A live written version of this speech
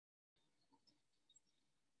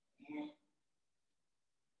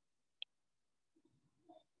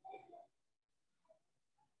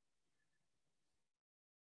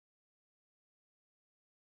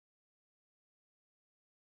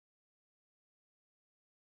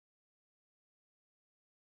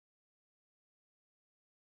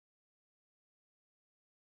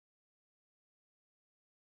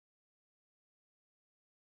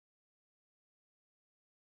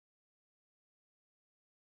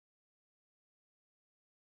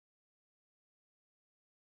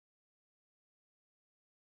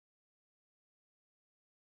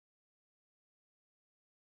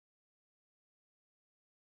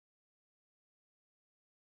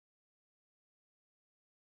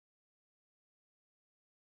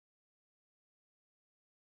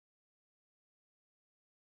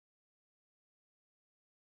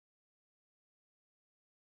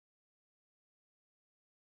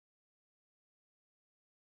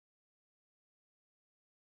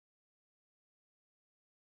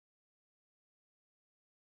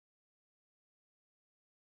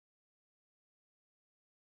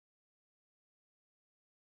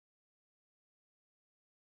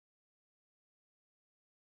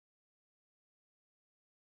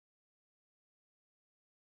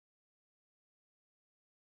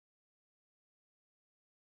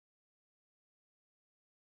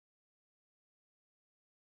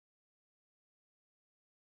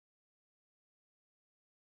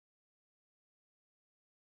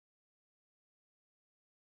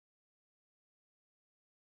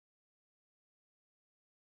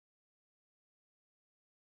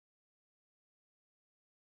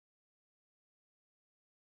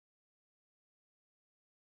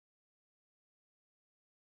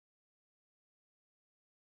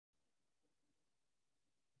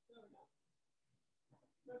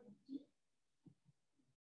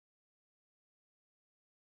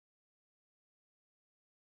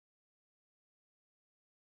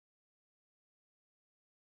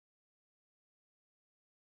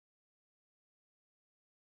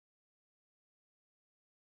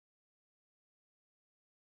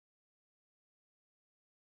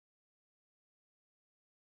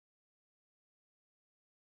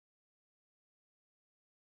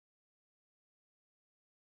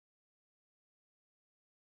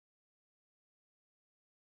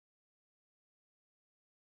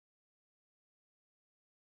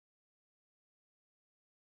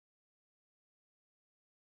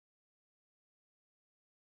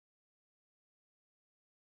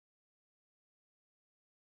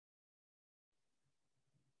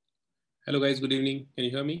Hello guys, good evening. Can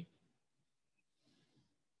you hear me?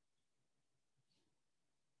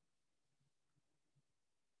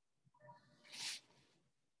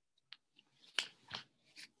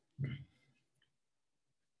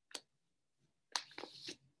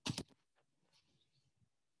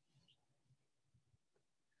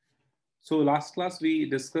 So last class we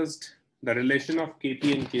discussed the relation of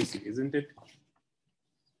Kp and Kc, isn't it?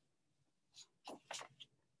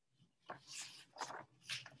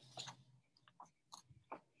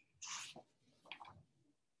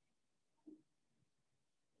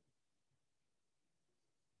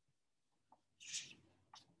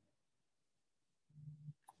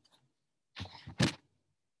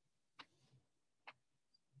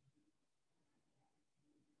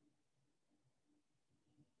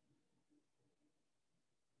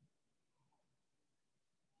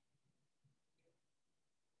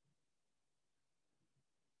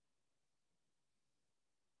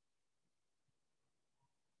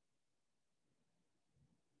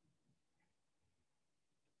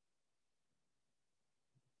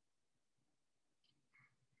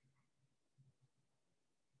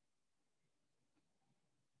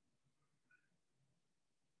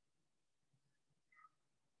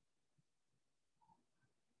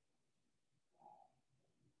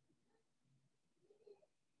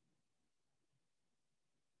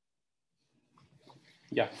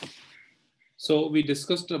 Yeah. So we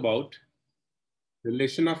discussed about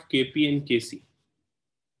relation of Kp and Kc.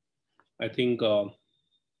 I think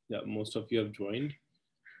yeah, most of you have joined.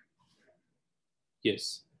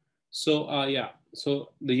 Yes. So yeah. So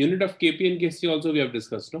the unit of Kp and Kc also we have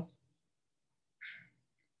discussed, no?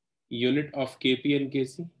 Unit of Kp and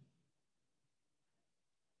Kc.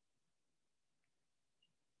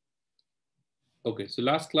 Okay. So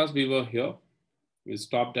last class we were here. We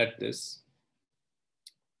stopped at this.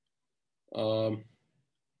 Um,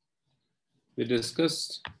 we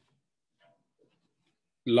discussed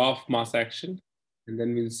law of mass action, and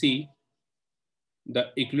then we'll see the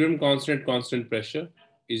equilibrium constant constant pressure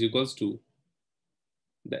is equals to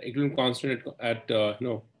the equilibrium constant at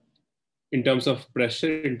no, in terms of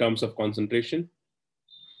pressure, in terms of concentration,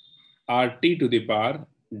 RT to the power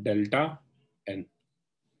delta N.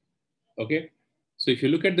 Okay. So if you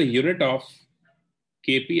look at the unit of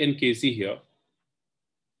Kp and Kc here,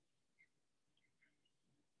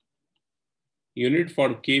 unit for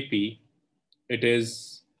Kp, it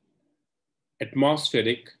is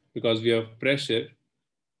atmospheric because we have pressure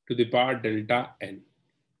to the power delta N.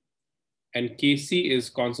 And Kc is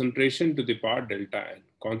concentration to the power delta N.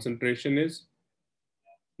 Concentration is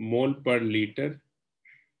mole per liter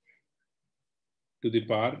to the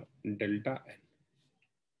power delta N.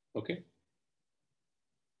 Okay.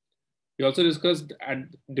 We also discussed at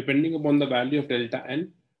depending upon the value of delta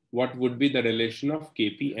N, what would be the relation of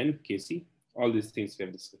Kp and Kc. All these things we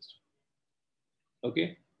have discussed.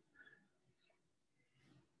 Okay.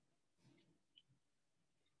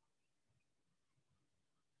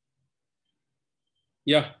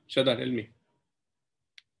 Yeah, Shada, tell me.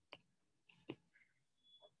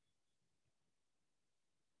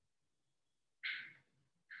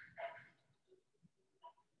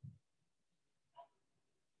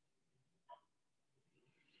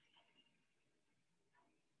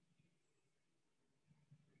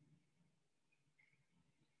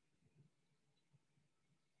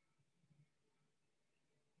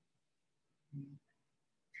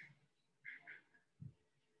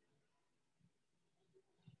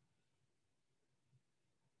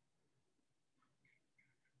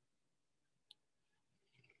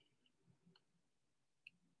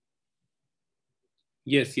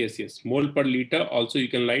 Yes, yes, yes. Mole per liter. Also, you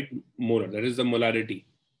can write molar. That is the molarity.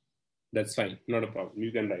 That's fine. Not a problem.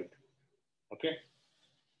 You can write. Okay.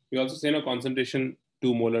 We also say no concentration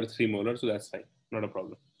 2 molar, 3 molar. So that's fine. Not a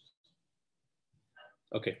problem.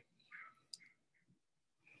 Okay.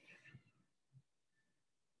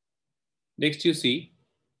 Next, you see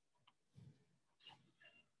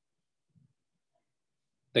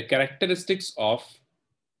the characteristics of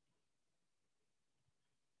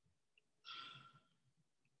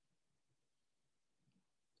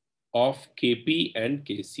Kp and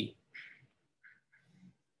Kc.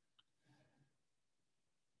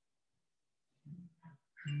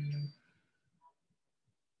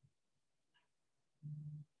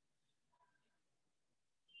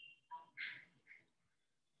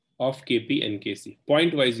 Of Kp and Kc.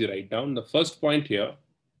 Point wise you write down. The first point here,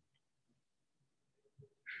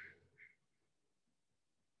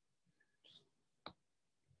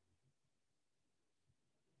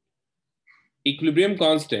 equilibrium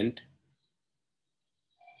constant.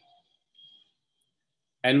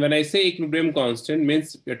 And when I say equilibrium constant,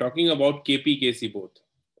 means we're talking about Kp, Kc both.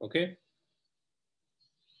 Okay.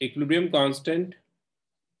 Equilibrium constant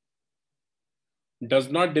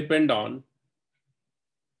does not depend on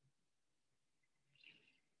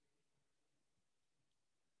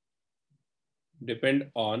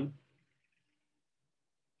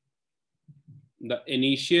the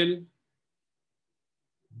initial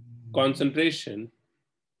concentration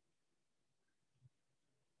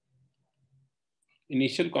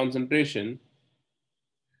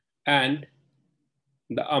and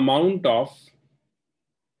the amount of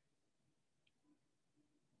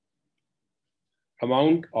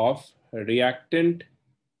reactant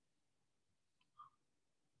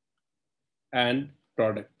and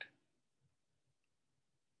product.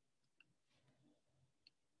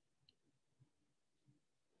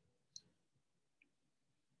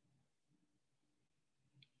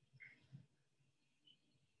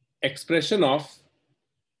 Expression of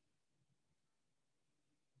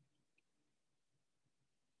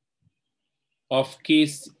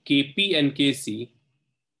Kp and Kc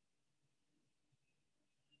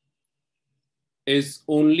is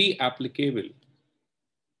only applicable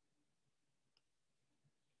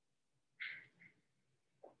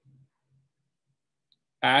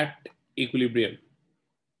at equilibrium.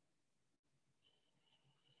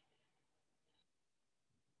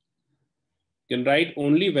 You can write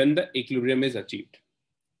only when the equilibrium is achieved.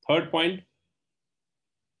 Third point,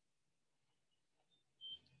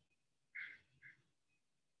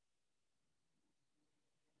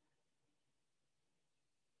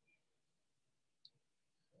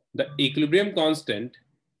 the equilibrium constant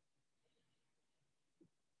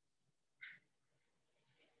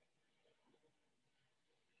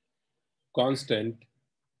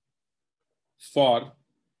for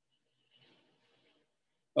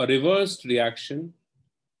a reversed reaction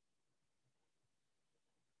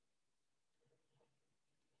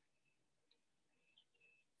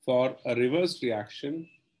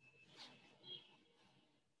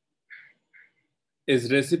is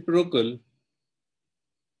reciprocal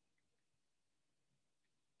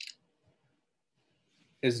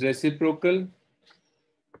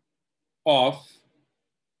of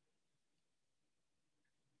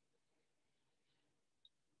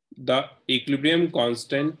the equilibrium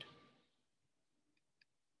constant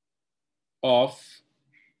of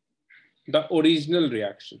the original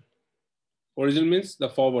reaction. Original means the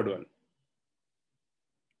forward one.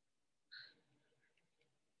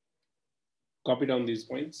 Copy down these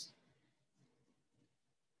points.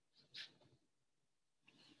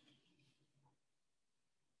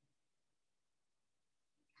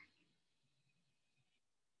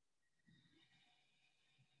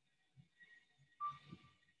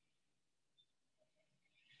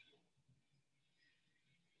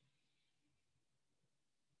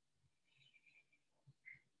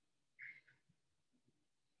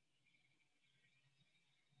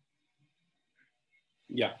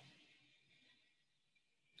 Yeah.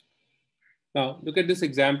 Now look at this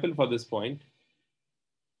example for this point.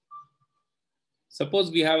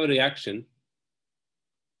 Suppose we have a reaction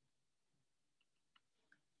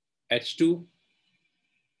H2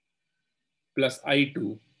 plus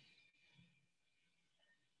I2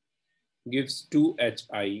 gives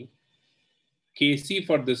 2HI. Kc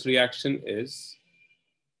for this reaction is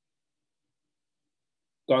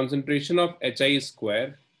concentration of HI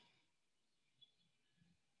square,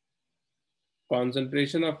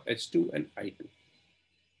 concentration of H2 and I2.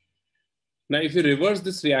 Now, if you reverse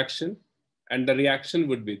this reaction, and the reaction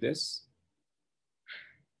would be this,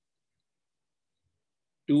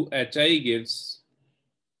 2HI gives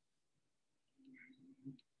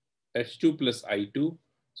H2 plus I2.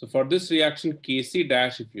 So for this reaction, Kc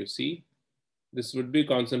dash, if you see, this would be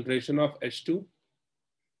concentration of H2,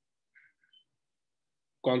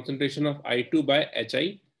 concentration of I2 by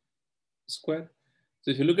HI square. So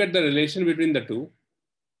if you look at the relation between the two,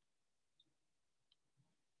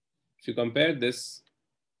 if you compare this,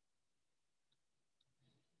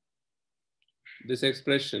 this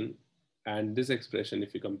expression and this expression,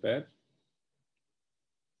 if you compare,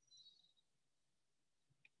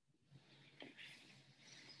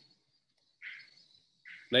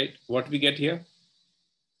 right, what we get here?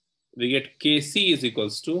 We get Kc is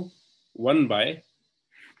equals to 1 by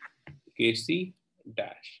Kc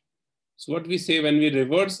dash. So what we say, when we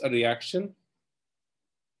reverse a reaction,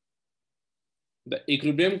 the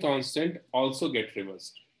equilibrium constant also gets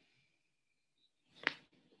reversed.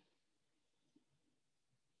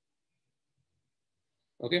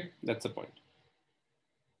 Okay, that's the point.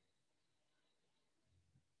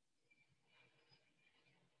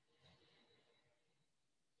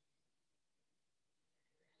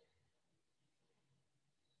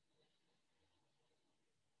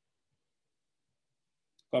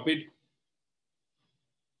 Copied?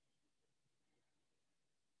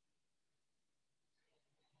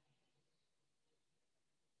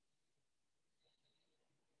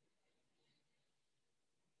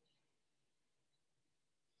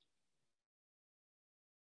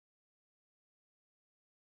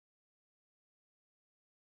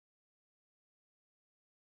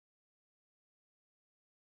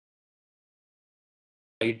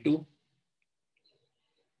 I2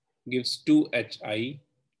 gives 2Hi.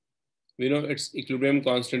 We know its equilibrium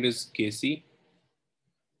constant is Kc.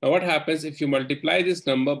 Now what happens if you multiply this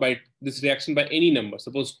number by this reaction by any number?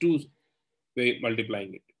 Suppose 2, we're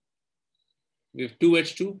multiplying it. We have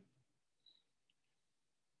 2H2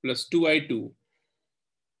 plus 2I2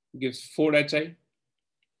 gives 4Hi.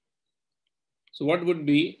 So what would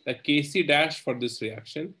be the Kc dash for this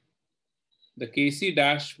reaction? The Kc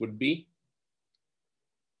dash would be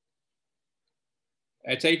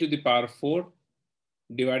Hi to the power 4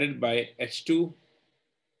 divided by H2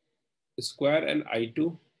 square and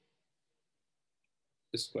I2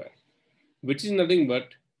 square, which is nothing but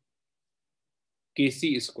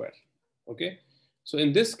Kc square. Okay. So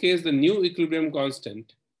in this case, the new equilibrium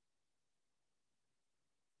constant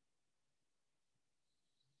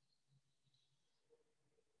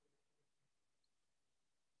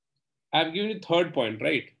I've given you third point,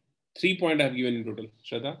 right? 3 points I've given in total,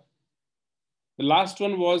 Shraddha. The last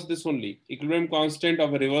one was this only. Equilibrium constant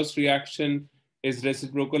of a reverse reaction is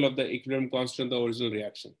reciprocal of the equilibrium constant of the original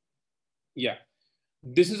reaction. Yeah.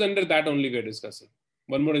 This is under that only we're discussing.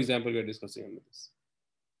 One more example we're discussing under this.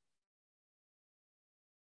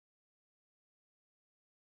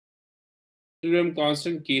 Equilibrium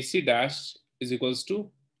constant Kc dash is equals to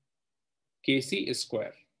Kc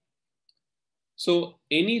square. So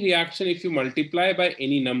any reaction, if you multiply by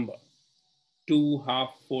any number, 2,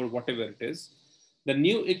 half, 4, whatever it is, the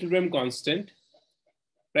new equilibrium constant,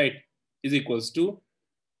 right, is equals to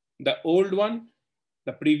the old one,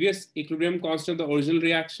 the previous equilibrium constant of the original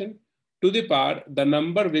reaction, to the power the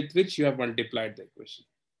number with which you have multiplied the equation.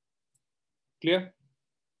 Clear?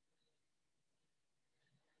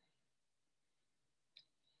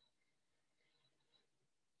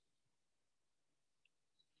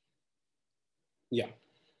 Yeah.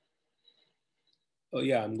 Oh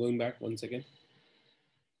yeah, I'm going back 1 second.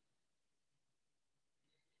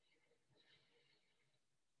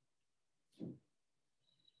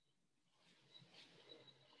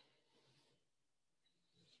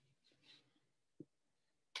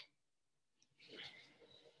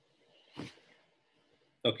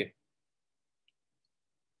 Okay.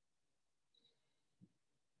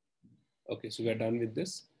 Okay, so we're done with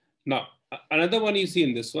this. Now, another one you see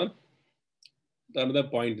in this one, another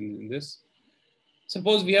point in this.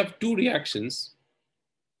 Suppose we have two reactions,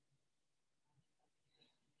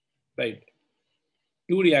 right?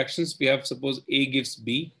 Two reactions, we have suppose A gives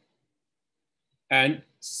B and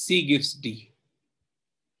C gives D.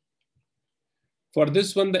 For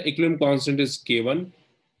this one, the equilibrium constant is K1,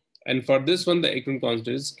 and for this one, the equilibrium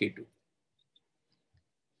constant is K2.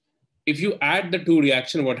 If you add the two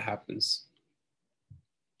reactions, what happens?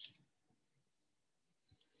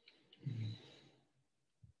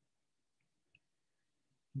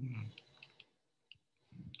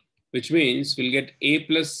 Which means we'll get A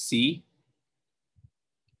plus C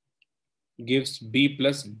gives B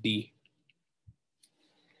plus D,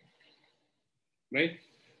 right?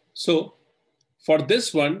 So for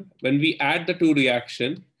this one, when we add the two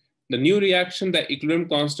reaction, the new reaction, the equilibrium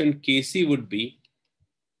constant Kc would be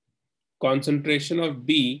concentration of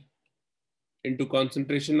B into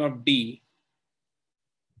concentration of D,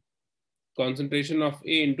 concentration of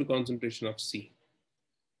A into concentration of C.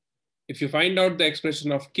 If you find out the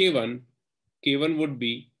expression of K1, K1 would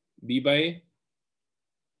be B by A,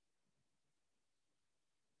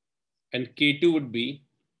 and K2 would be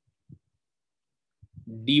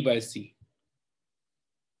D by C.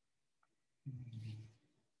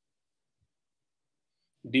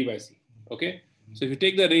 D by C. Okay. So if you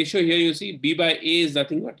take the ratio here, you see B by A is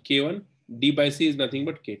nothing but K1, D by C is nothing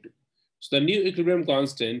but K2. So the new equilibrium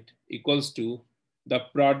constant equals to the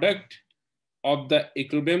product of the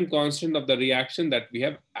equilibrium constant of the reaction that we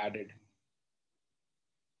have added.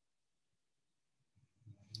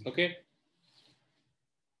 Okay.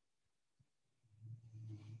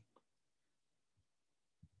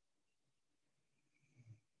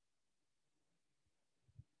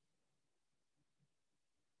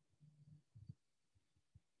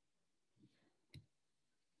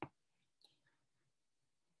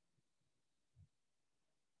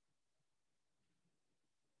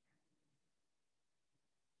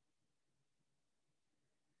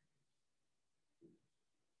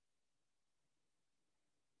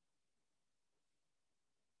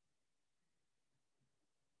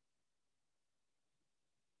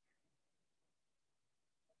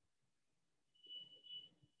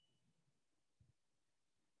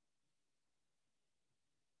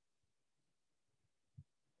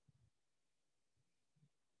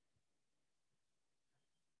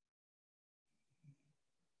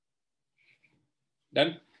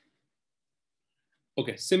 Done.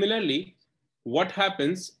 Okay. Similarly, what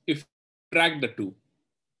happens if we subtract the two?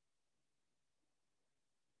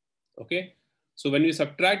 Okay. So when we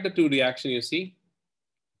subtract the two reaction, you see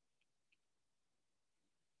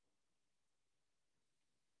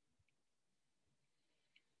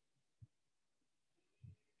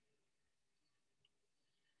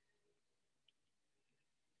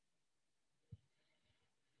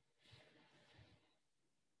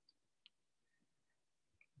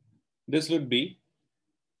this would be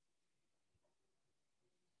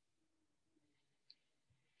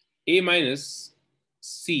A minus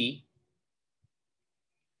C,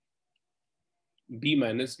 B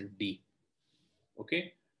minus D.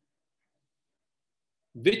 Okay.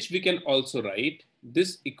 Which we can also write,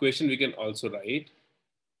 this equation we can also write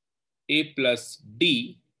A plus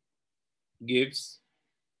D gives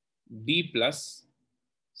B plus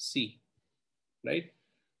C, right?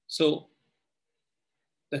 So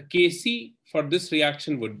the Kc for this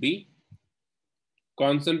reaction would be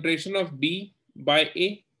concentration of B by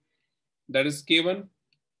A, that is K1,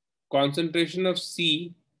 concentration of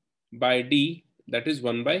C by D, that is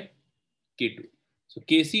 1 by K2. So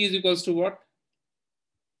Kc is equals to what?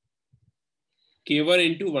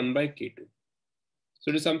 K1 into 1 by K2.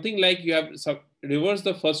 So it is something like you have reversed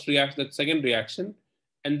the first reaction, the second reaction,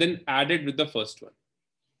 and then added with the first one.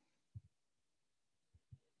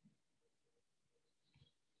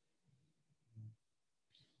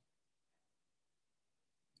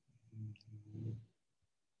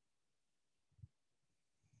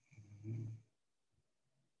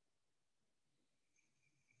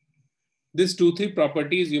 These 2-3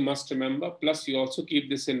 properties you must remember, plus you also keep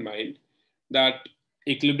this in mind that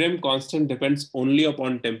equilibrium constant depends only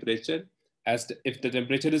upon temperature. If the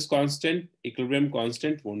temperature is constant, equilibrium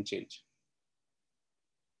constant won't change.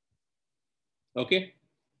 Okay.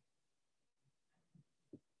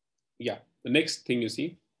 Yeah. The next thing you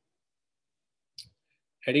see,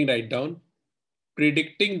 heading right down,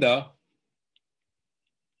 predicting the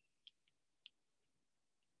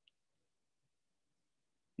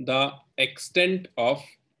extent of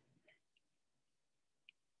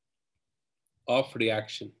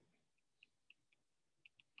reaction.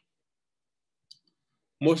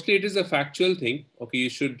 Mostly it is a factual thing. Okay, you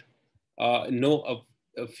should know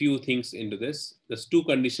a few things into this. There's two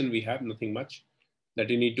conditions we have, nothing much that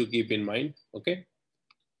you need to keep in mind. Okay,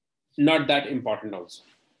 not that important also.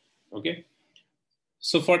 Okay,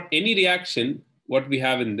 so for any reaction, what we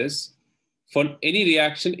have in this, for any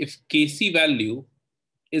reaction, if Kc value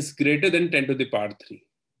is greater than 10 to the power 3,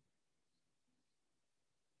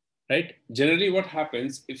 right? Generally what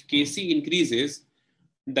happens, if Kc increases,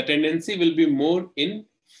 the tendency will be more in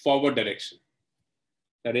forward direction.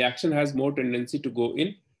 The reaction has more tendency to go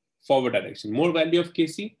in forward direction. More value of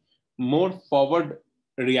Kc, more forward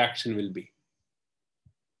reaction will be.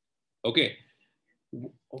 Okay.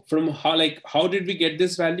 From how did we get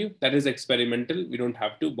this value? That is experimental. We don't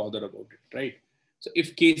have to bother about it, right? So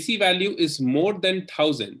if Kc value is more than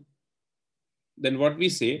 1000, then what we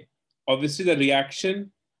say, obviously the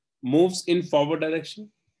reaction moves in forward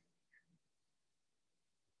direction.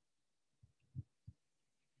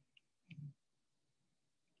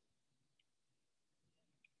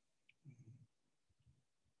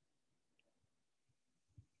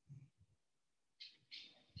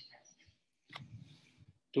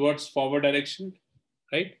 Towards forward direction,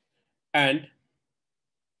 right? And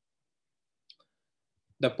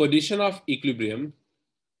the position of equilibrium,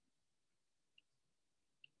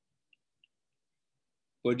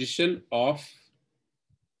 position of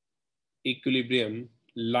equilibrium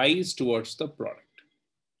lies towards the product.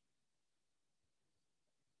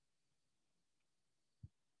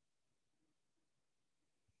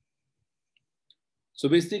 So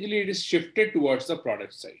basically it is shifted towards the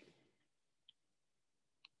product side,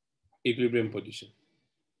 equilibrium position.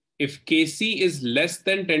 If Kc is less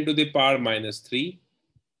than 10 to the power minus 3,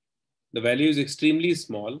 the value is extremely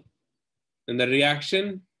small, then the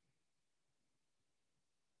reaction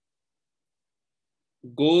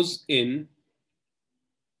goes in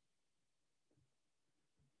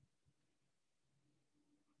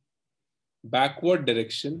backward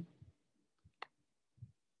direction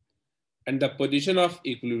and the position of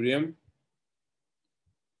equilibrium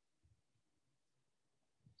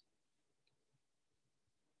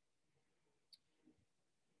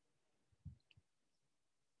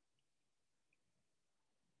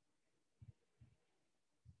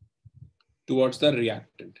towards the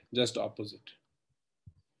reactant, just opposite.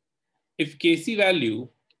 If Kc value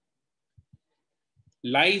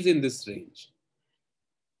lies in this range,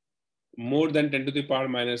 more than 10 to the power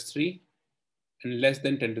minus 3 and less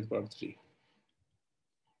than 10 to the power 3,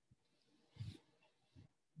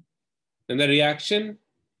 then the reaction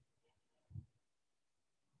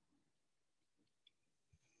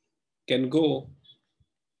can go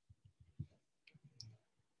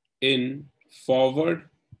in forward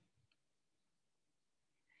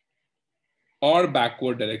or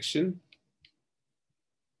backward direction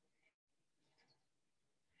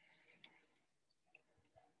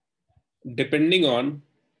depending on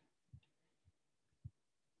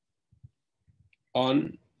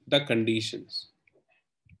the conditions.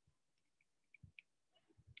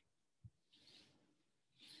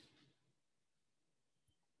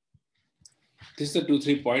 These are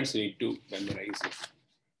 2-3 points you need to memorize.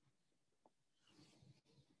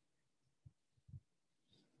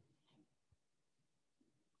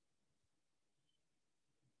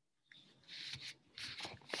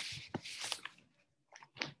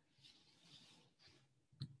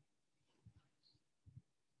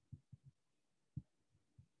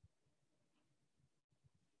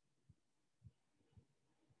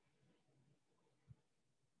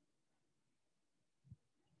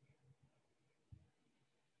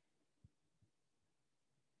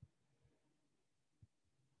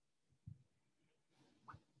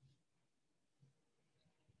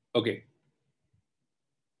 Okay.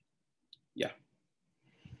 Yeah.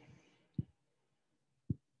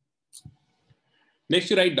 Next,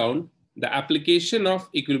 you write down the application of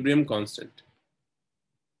equilibrium constant.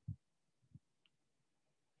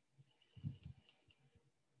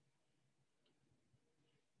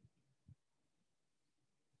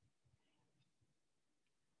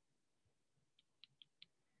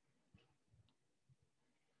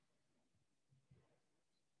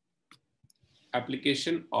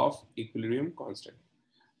 Application of equilibrium constant.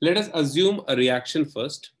 Let us assume a reaction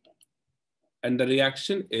first, and the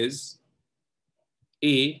reaction is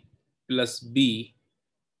A plus B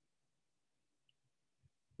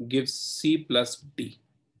gives C plus D.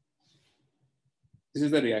 This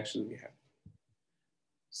is the reaction we have.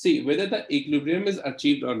 See, whether the equilibrium is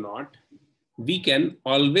achieved or not, we can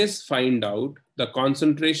always find out the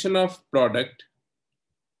concentration of product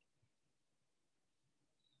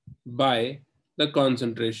by the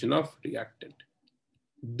concentration of reactant.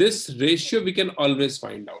 This ratio we can always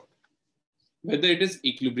find out, whether it is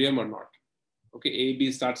equilibrium or not. Okay, A,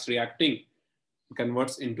 B starts reacting,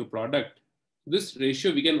 converts into product. This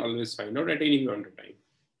ratio we can always find out at any point of time.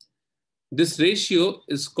 This ratio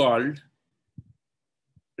is called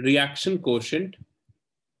reaction quotient.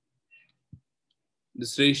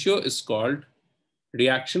 This ratio is called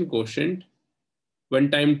reaction quotient when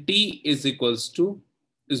time T is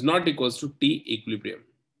not equals to T equilibrium.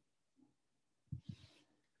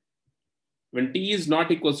 When T is not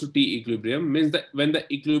equals to T equilibrium means that when the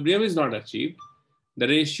equilibrium is not achieved, the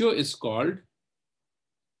ratio is called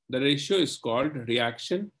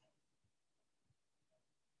reaction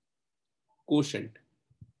quotient.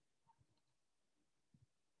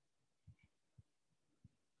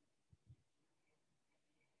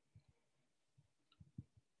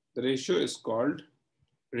 The ratio is called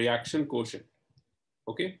reaction quotient.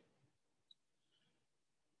 Okay.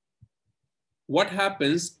 What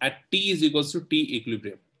happens at T is equals to T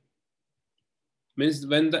equilibrium? Means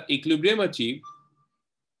when the equilibrium achieved,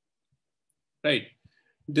 right,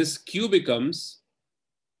 this Q becomes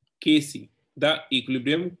Kc, the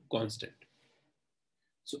equilibrium constant.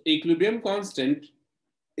 So equilibrium constant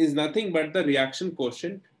is nothing but the reaction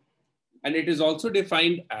quotient, and it is also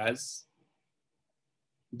defined as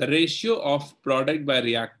the ratio of product by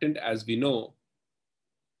reactant, as we know,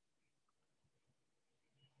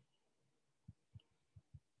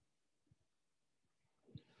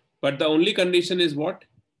 But the only condition is what?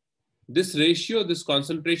 This ratio, this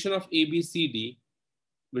concentration of A, B, C, D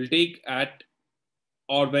will take at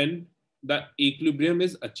or when the equilibrium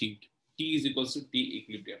is achieved. T is equals to T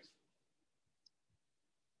equilibrium.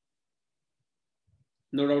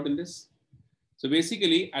 No doubt in this. So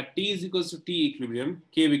basically at T is equals to T equilibrium,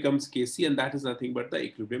 K becomes Kc, and that is nothing but the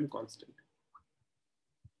equilibrium constant.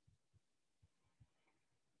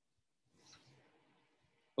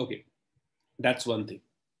 Okay, that's one thing.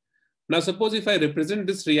 Now suppose if I represent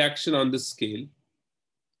this reaction on this scale,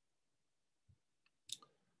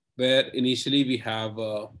 where initially we have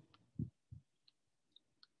the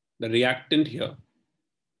reactant here,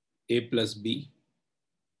 A plus B,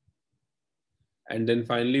 and then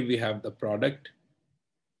finally we have the product,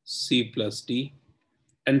 C plus D,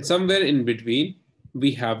 and somewhere in between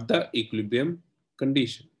we have the equilibrium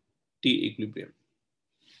condition, T equilibrium.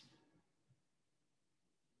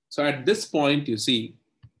 So at this point, you see,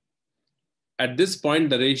 at this point,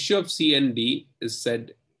 the ratio of C and D is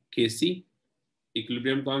said Kc,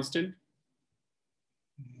 equilibrium constant.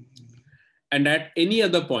 And at any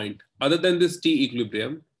other point, other than this T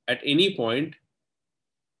equilibrium, at any point,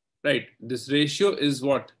 right, this ratio is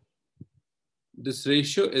what? This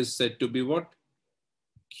ratio is said to be what?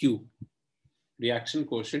 Q, reaction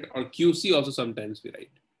quotient, or QC also sometimes we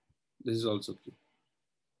write. This is also Q.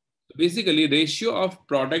 So basically, ratio of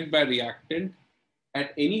product by reactant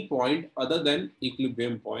at any point other than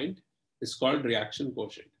equilibrium point is called reaction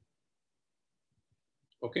quotient.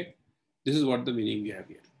 Okay, this is what the meaning we have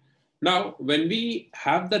here. Now, when we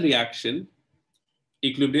have the reaction,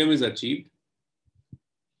 equilibrium is achieved,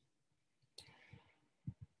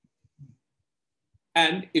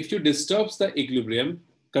 and if you disturb the equilibrium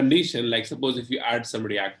condition, like suppose if you add some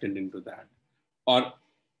reactant into that, or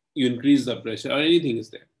you increase the pressure, or anything is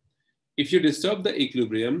there, if you disturb the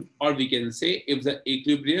equilibrium, or we can say if the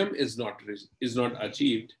equilibrium is not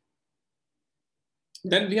achieved,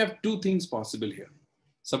 then we have two things possible here.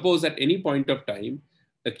 Suppose at any point of time,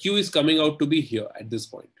 the Q is coming out to be here at this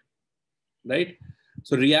point, right?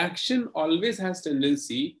 So reaction always has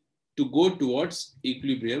tendency to go towards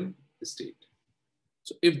equilibrium state.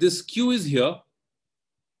 So if this Q is here,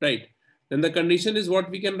 right, then the condition is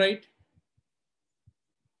what we can write.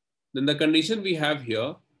 Then the condition we have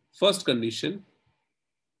here, first condition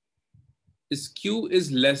is Q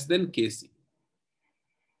is less than Kc.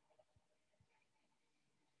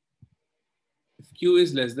 If Q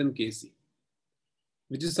is less than Kc,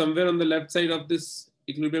 which is somewhere on the left side of this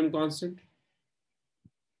equilibrium constant.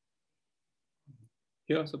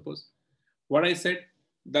 Here, suppose. What I said,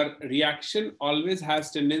 the reaction always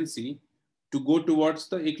has tendency to go towards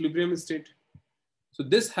the equilibrium state. So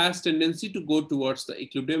this has tendency to go towards the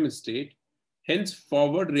equilibrium state. Hence,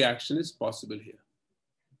 forward reaction is possible here,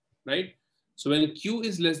 right? So when Q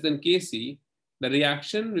is less than Kc, the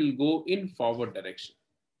reaction will go in forward direction.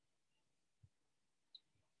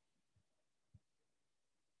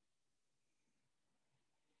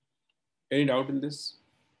 Any doubt in this?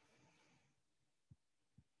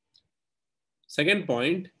 Second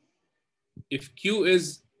point, if Q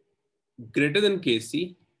is greater than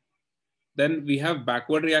Kc, then we have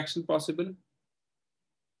backward reaction possible.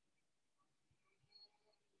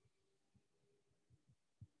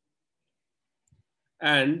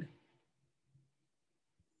 And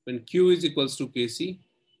when Q is equals to Kc,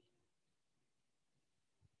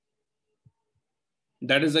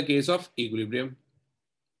 that is the case of equilibrium.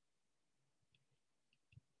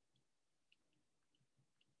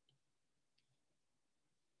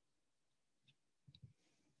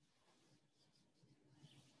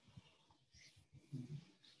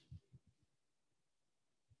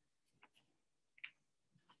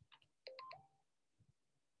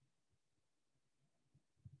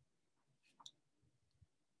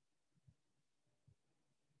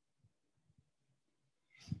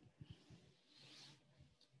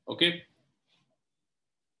 Okay,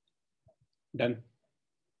 done.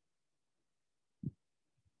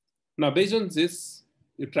 Now, based on this,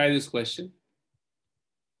 you try this question.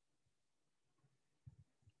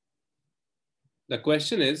 The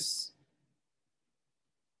question is,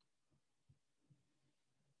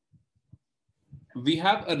 we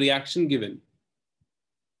have a reaction given.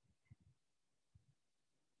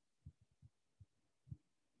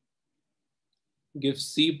 Give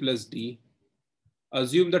C plus D.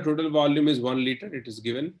 Assume the total volume is 1 liter. It is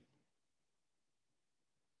given.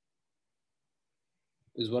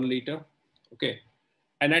 Is 1 liter. Okay.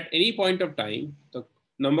 And at any point of time, the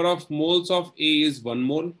number of moles of A is 1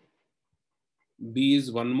 mole, B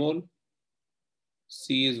is 1 mole,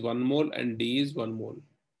 C is 1 mole, and D is 1 mole.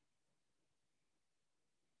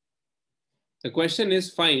 The question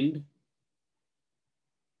is find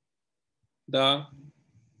the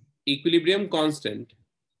equilibrium constant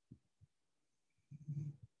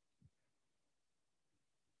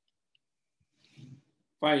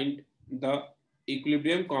find the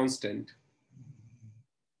equilibrium constant.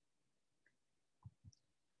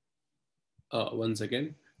 One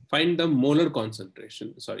second. Find the molar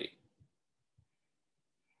concentration. Sorry.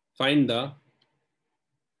 Find the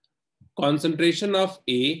concentration of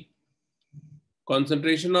A,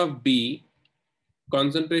 concentration of B,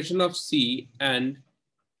 concentration of C, and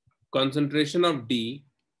concentration of D,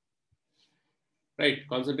 right?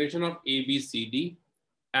 Concentration of A, B, C, D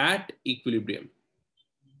at equilibrium.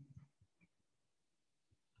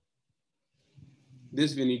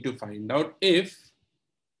 This we need to find out if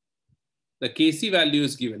the Kc value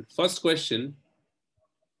is given. First question,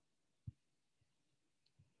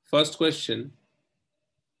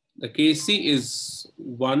 the Kc is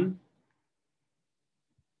 1.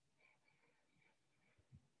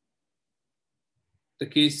 The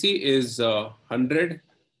Kc is 100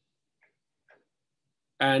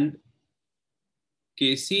 and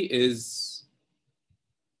Kc is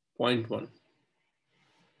 0.1.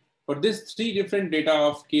 For this 3 different data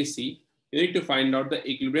of Kc, you need to find out the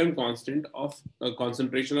equilibrium constant of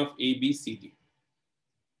concentration of A, B, C, D.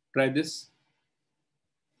 Try this.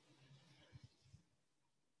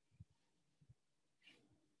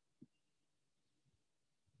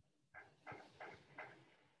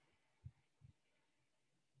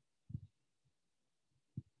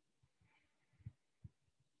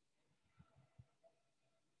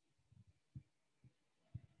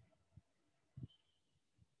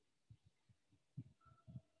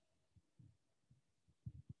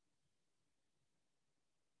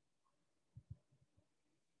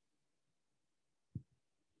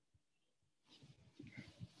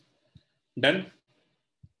 Done?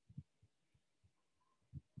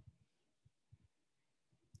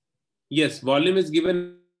 Yes, volume is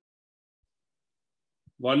given.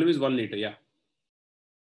 Volume is 1 liter, yeah.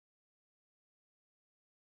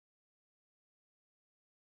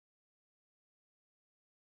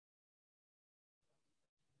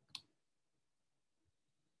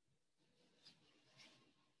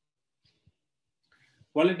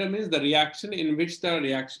 One liter means the reaction in which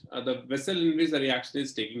the vessel in which the reaction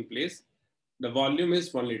is taking place. The volume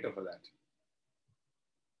is 1 liter for that.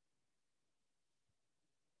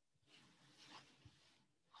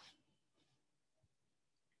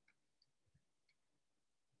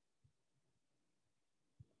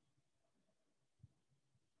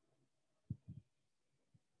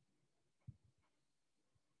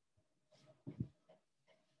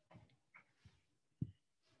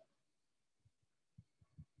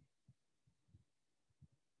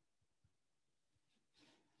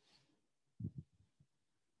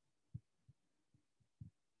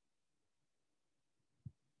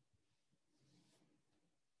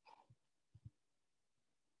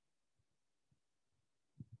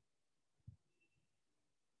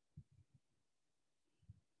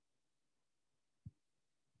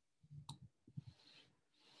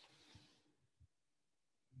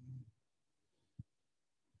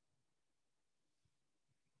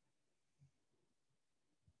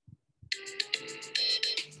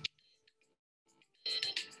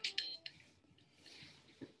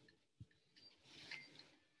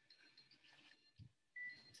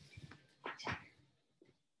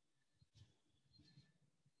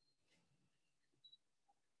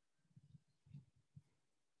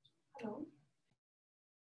 Hello.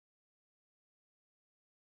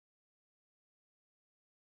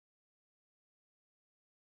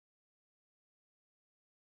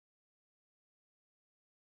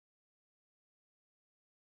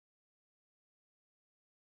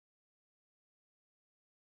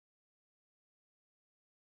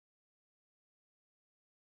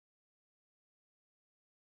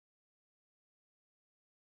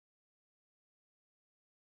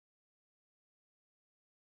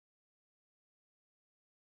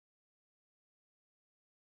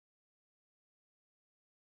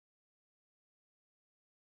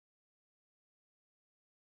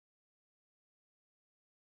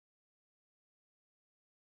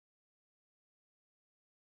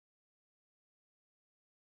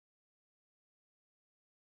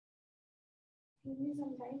 Give me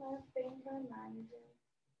some time. I have pinged the manager.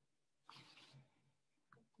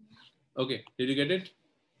 Okay, did you get it?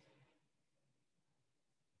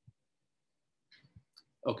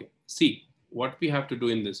 Okay, see what we have to do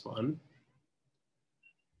in this one.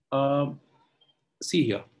 See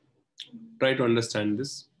here, try to understand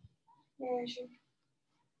this. Yeah, sure.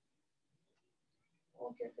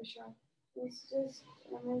 Okay, for sure. It's just,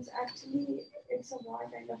 it's actually, it's a war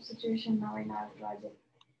kind of situation now in our project.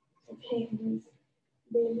 Okay, means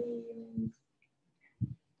daily,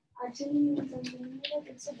 actually,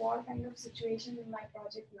 it's a war kind of situation in my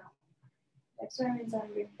project now. That's why I'm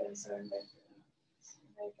a bit concerned that,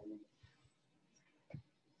 like,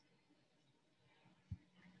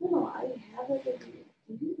 no, I have a degree,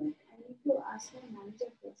 but I need to ask my manager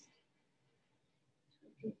first.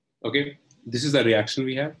 Okay, this is the reaction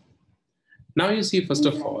we have. Now you see, first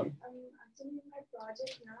of all, actually in my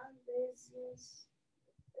project now, there's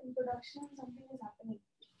in production something is happening.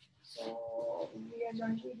 So we are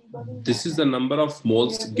jointly debugging. This is the number of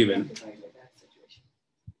moles given.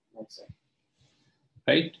 That's it.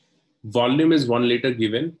 Right? Volume is 1 liter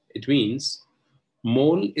given. It means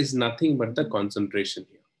mole is nothing but the concentration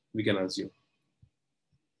here. We can assume.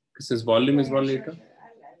 Since volume is 1 liter,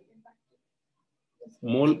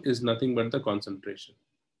 mole is nothing but the concentration.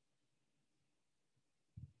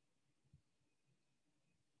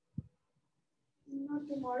 Not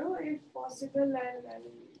tomorrow, if possible, I'll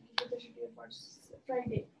give the schedule for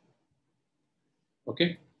Friday.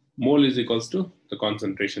 Okay, mole is equals to the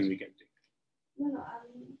concentration we can take. No,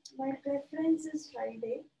 my preference is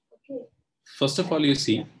Friday. Okay. First of all, you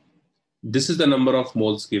see, this is the number of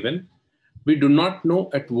moles given. We do not know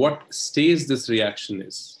at what stage this reaction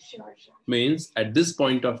is. Sure. Means at this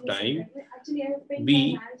point of time,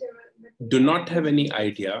 we do not have any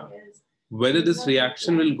idea whether this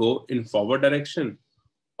reaction will go in forward direction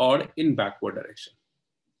or in backward direction.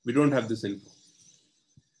 We don't have this info.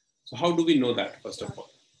 So how do we know that, first of all?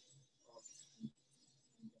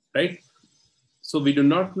 Right? So we do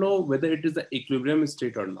not know whether it is the equilibrium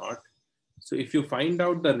state or not. So if you find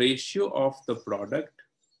out the ratio of the product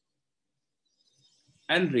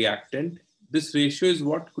and reactant, this ratio is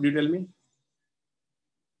what? Could you tell me?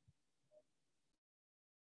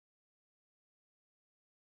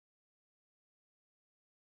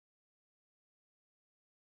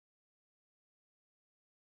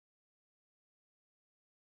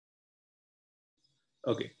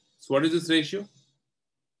 Okay, so what is this ratio?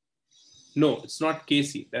 No, it's not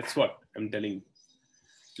Kc. That's what I'm telling you.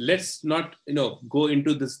 Let's not go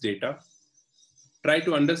into this data. Try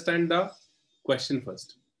to understand the question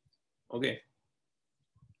first. Okay.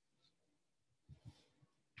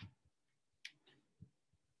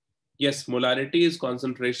 Yes, molarity is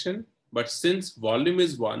concentration, but since volume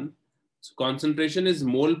is 1, so concentration is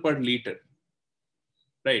mole per liter.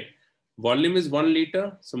 Right? Volume is 1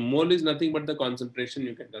 liter, so mole is nothing but the concentration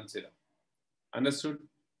you can consider. Understood,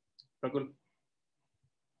 Prakul?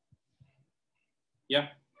 Yeah.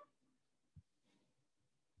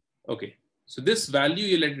 Okay. So this value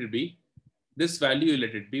you let it be. This value you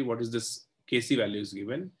let it be. What is this Kc value is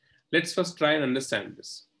given? Let's first try and understand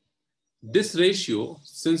this. This ratio,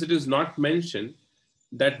 since it is not mentioned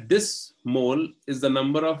that this mole is the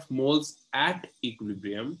number of moles at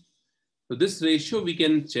equilibrium, so this ratio we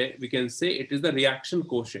can check, we can say it is the reaction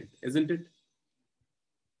quotient, isn't it?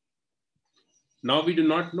 Now we do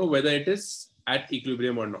not know whether it is at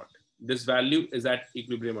equilibrium or not. This value is at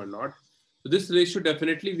equilibrium or not. So this ratio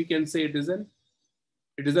definitely we can say it is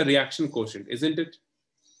a reaction quotient, isn't it?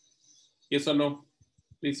 Yes or no?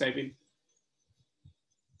 Please type in.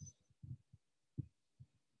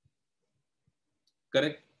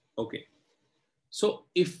 Correct? Okay. So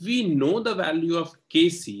if we know the value of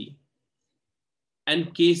Kc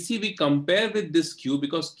and Kc we compare with this Q,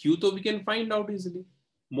 because Q though we can find out easily.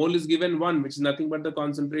 Mole is given 1, which is nothing but the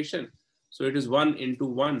concentration. So it is 1 into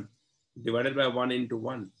 1 divided by 1 into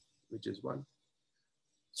 1, which is 1.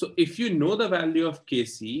 So if you know the value of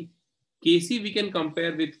Kc we can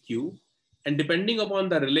compare with Q, and depending upon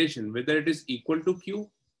the relation, whether it is equal to Q,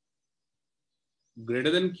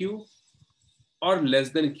 greater than Q, or less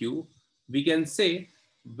than Q, we can say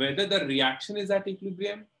whether the reaction is at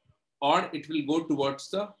equilibrium or it will go towards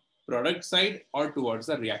the product side or towards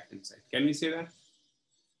the reactant side. Can we say that?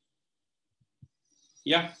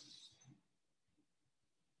 Yeah.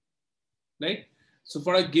 Right? So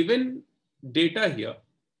for a given data here,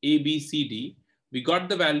 A, B, C, D, we got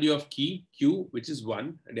the value of Q, which is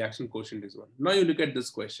 1, reaction quotient is 1. Now you look at this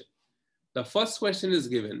question. The first question is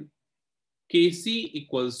given, Kc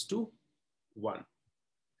equals to 1.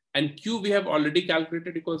 And Q we have already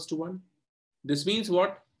calculated equals to 1. This means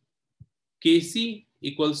what? Kc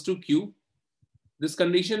equals to Q. This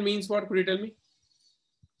condition means what? Could you tell me?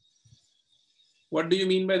 What do you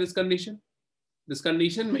mean by this condition? This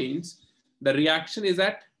condition means the reaction is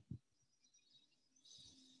at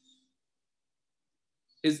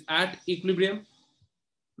equilibrium,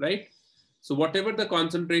 right? So whatever the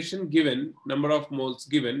concentration given, number of moles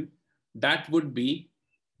given, that would be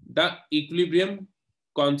the equilibrium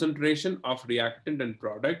concentration of reactant and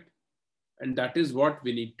product, and that is what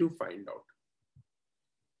we need to find out.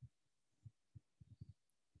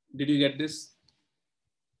 Did you get this?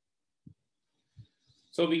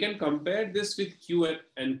 So we can compare this with Q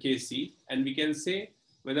and Kc, and we can say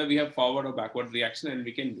whether we have forward or backward reaction, and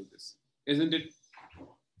we can do this. Isn't it?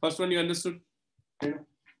 First one you understood? Yeah.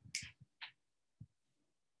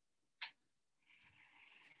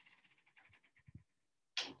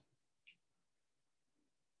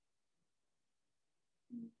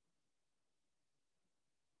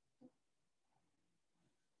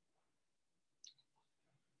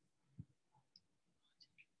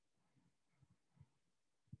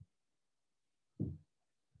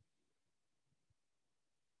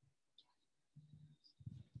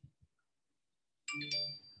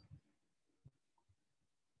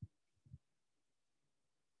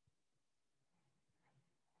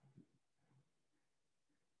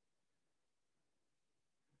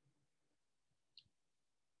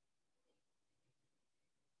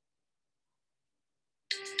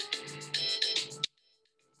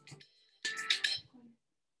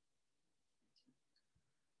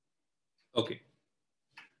 Okay.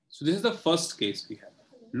 So this is the first case we have.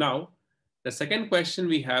 Now, the second question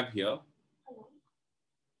we have here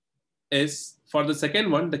is for the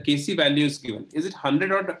second one, the Kc value is given. Is it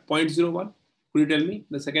 100 or 0.01? Could you tell me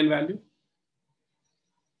the second value?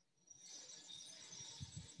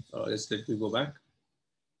 Just let me go back.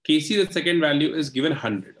 Kc, the second value is given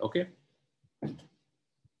 100, okay?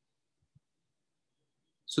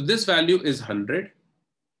 So this value is 100.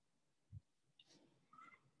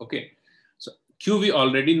 Okay, so Q we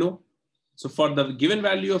already know. So for the given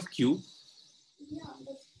value of Q,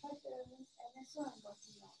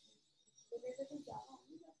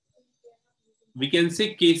 we can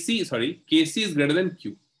say Kc is greater than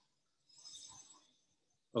Q.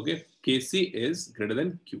 Okay, Kc is greater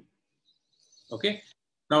than Q. Okay,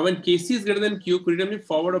 now when Kc is greater than Q, could you tell me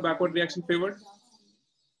forward or backward reaction favored?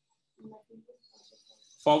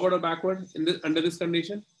 Forward or backward in this, under this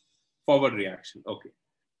condition? Forward reaction. Okay,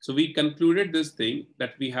 so we concluded this thing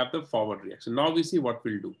that we have the forward reaction. Now we see what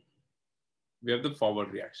we'll do. We have the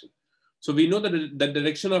forward reaction. So we know the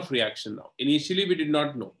direction of reaction now. Initially, we did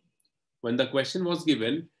not know. When the question was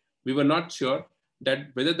given, we were not sure that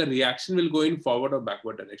whether the reaction will go in forward or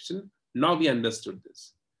backward direction. Now we understood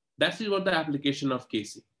this. That is what the application of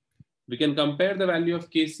Kc. We can compare the value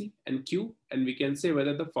of Kc and Q, and we can say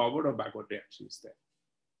whether the forward or backward reaction is there.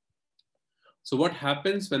 So what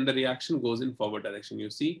happens when the reaction goes in forward direction?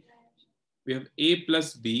 You see, we have A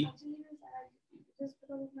plus B.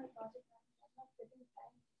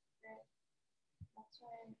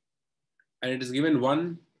 And it is given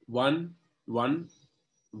 1, 1, 1,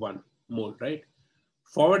 1 mole, right?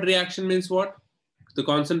 Forward reaction means what? The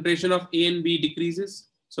concentration of A and B decreases.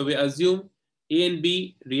 So we assume A and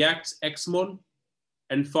B reacts X mole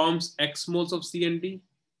and forms X moles of C and D,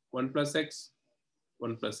 1 plus X,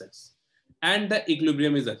 1 plus X. And the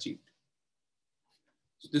equilibrium is achieved.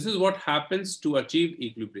 So this is what happens to achieve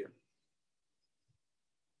equilibrium.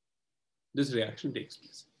 This reaction takes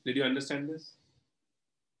place. Did you understand this?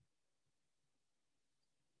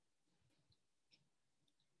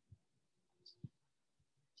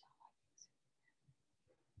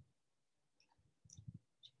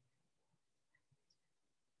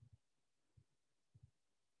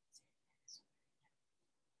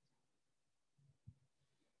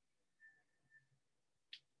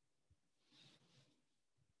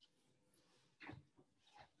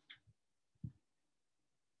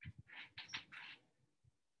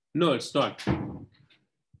 No, it's not.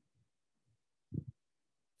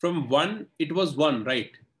 From 1, it was 1,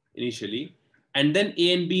 right, initially. And then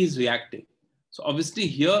A and B is reacting. So obviously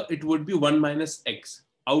here it would be 1 minus X.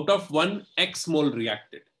 Out of 1, X mole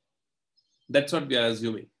reacted. That's what we are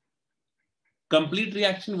assuming. Complete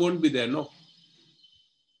reaction won't be there, no.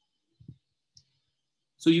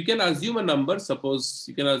 So you can assume a number. Suppose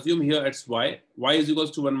you can assume here it's Y. Y is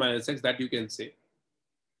equals to 1 minus X. That you can say.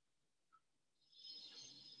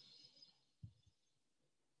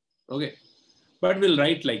 Okay. But we'll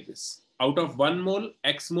write like this. Out of 1 mole,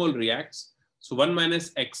 X mole reacts. So 1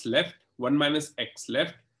 minus X left, 1 minus X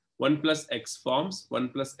left, 1 plus X forms, 1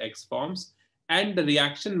 plus X forms, and the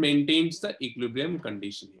reaction maintains the equilibrium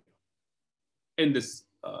condition here in this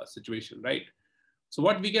situation, right? So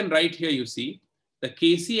what we can write here, you see, the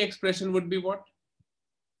Kc expression would be what?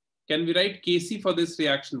 Can we write Kc for this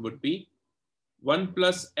reaction would be 1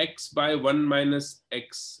 plus X by 1 minus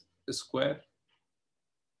X square.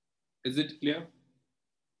 Is it clear?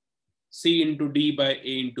 C into D by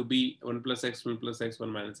A into B, 1 plus X, 1 plus X, 1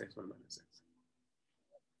 minus X, 1 minus X.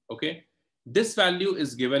 Okay, this value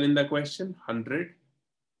is given in the question, 100.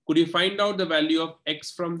 Could you find out the value of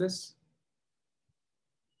x from this?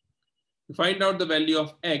 To find out the value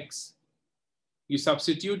of x, you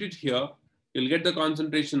substitute it here, you'll get the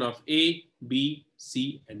concentration of A, B,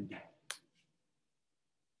 C, and D.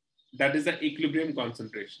 That is the equilibrium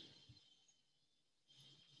concentration.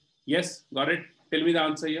 Yes, got it? Tell me the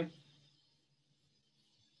answer here.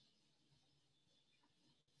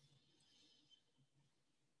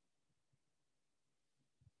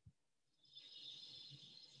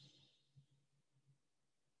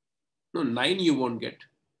 No, 9 you won't get.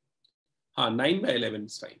 9 by 11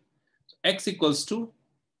 is fine. So x equals to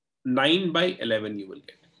 9 by 11 you will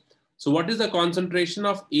get. So what is the concentration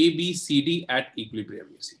of A, B, C, D at equilibrium,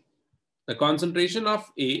 you see? The concentration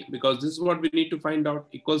of A, because this is what we need to find out,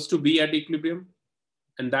 equals to B at equilibrium.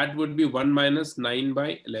 And that would be 1 minus 9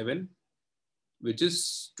 by 11, which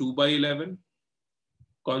is 2 by 11.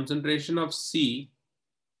 Concentration of C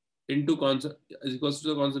into is equals to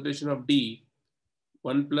the concentration of D,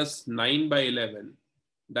 1 plus 9 by 11.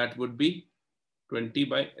 That would be 20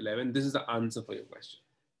 by 11. This is the answer for your question.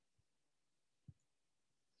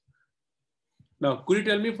 Now, could you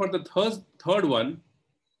tell me for the third one,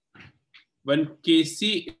 when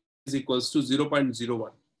Kc is equals to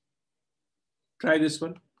 0.01? Try this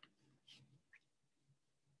one.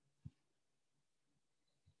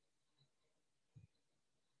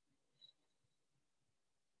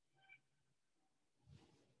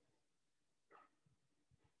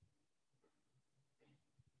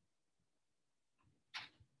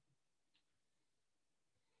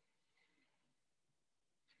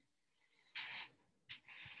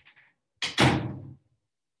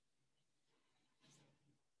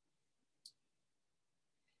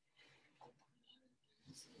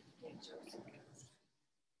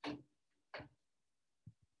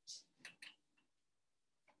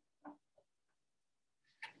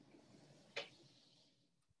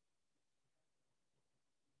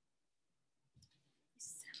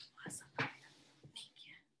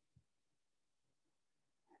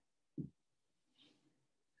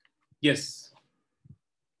 Yes.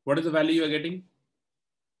 What is the value you are getting?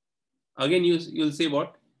 Again, you'll say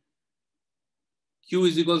what? Q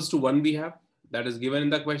is equals to 1 we have. That is given in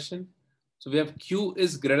the question. So we have Q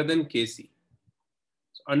is greater than Kc.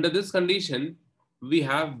 So under this condition, we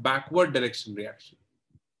have backward direction reaction.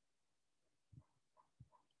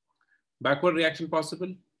 Backward reaction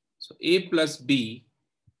possible. So A plus B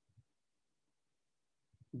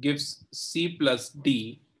gives C plus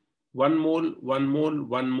D, 1 mole, 1 mole,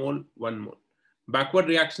 1 mole, 1 mole. Backward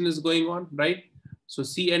reaction is going on, right? So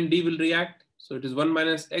C and D will react. So it is 1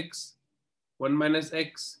 minus X, 1 minus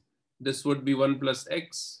X. This would be 1 plus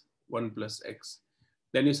X, 1 plus X.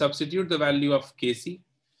 Then you substitute the value of Kc.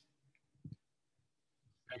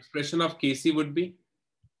 Expression of Kc would be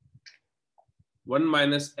 1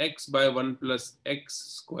 minus X by 1 plus X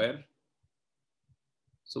square.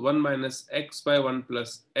 So 1 minus X by 1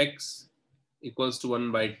 plus X equals to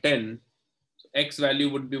 1 by 10. So X value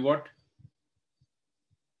would be what?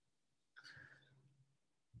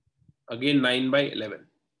 Again 9 by 11.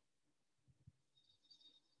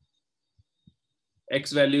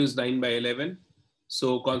 X value is 9 by 11.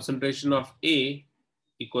 So concentration of A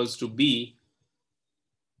equals to B.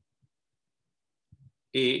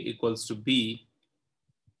 A equals to B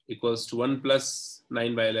equals to 1 plus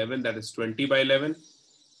 9 by 11. That is 20 by 11.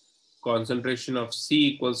 Concentration of C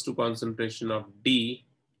equals to concentration of D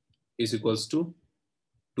is equals to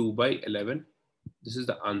 2 by 11. This is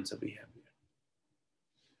the answer we have here.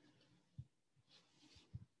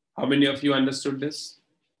 How many of you understood this?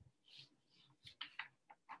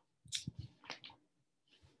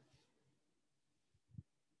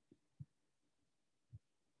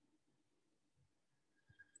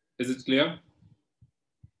 Is it clear?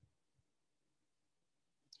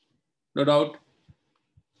 No doubt?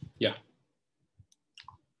 Yeah.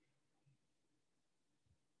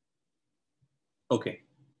 Okay.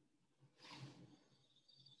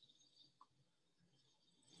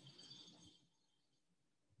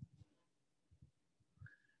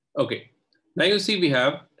 Okay. Now you see we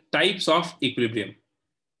have types of equilibrium.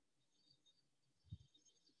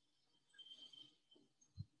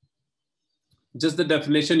 Just the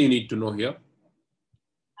definition you need to know here.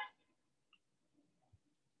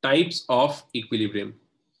 Types of equilibrium.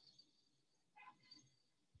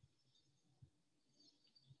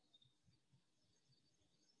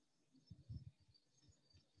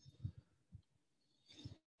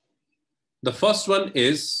 The first one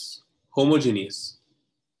is homogeneous.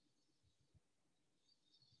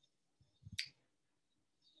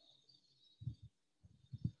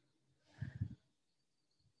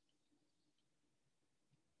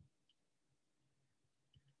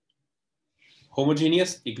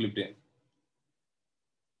 Homogeneous equilibrium.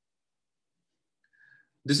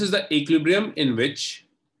 This is the equilibrium in which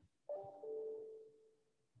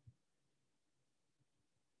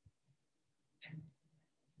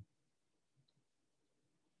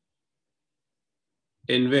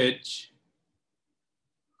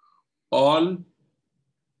all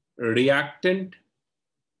reactant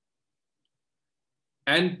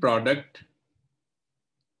and product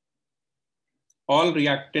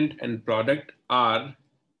are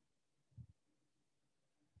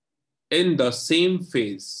in the same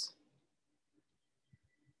phase.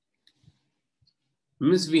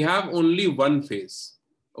 Means we have only one phase.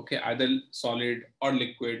 Okay, either solid or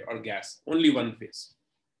liquid or gas, only one phase.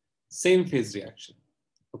 Same phase reaction.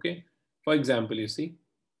 Okay, for example, you see,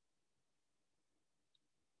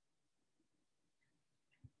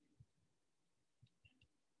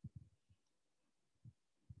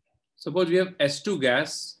 suppose we have S2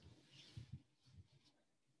 gas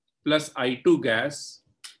plus I2 gas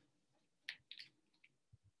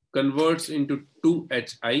converts into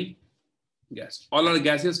 2HI gas. All are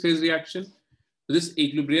gaseous phase reaction. This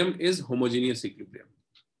equilibrium is homogeneous equilibrium.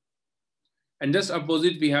 And just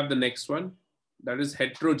opposite, we have the next one, that is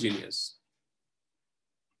heterogeneous.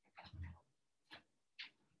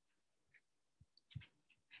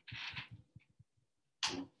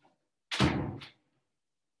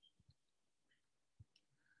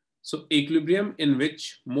 So equilibrium in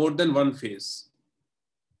which more than one phase.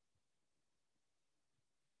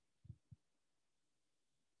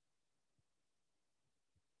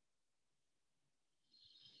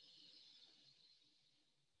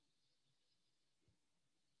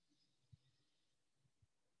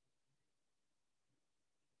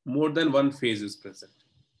 More than one phase is present.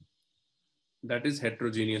 That is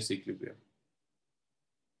heterogeneous equilibrium.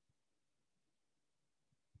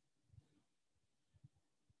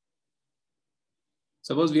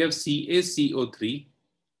 Suppose we have CaCO3,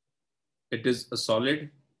 it is a solid,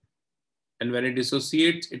 and when it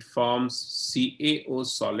dissociates, it forms CaO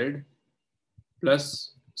solid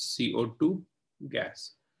plus CO2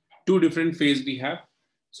 gas. Two different phases we have,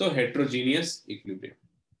 so heterogeneous equilibrium.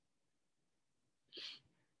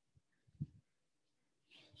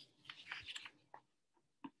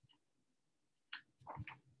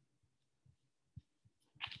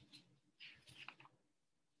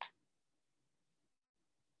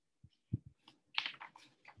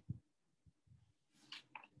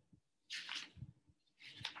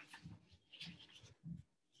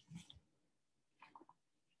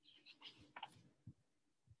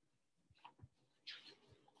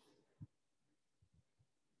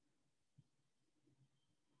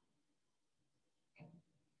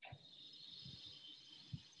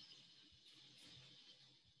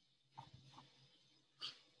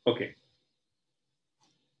 Okay.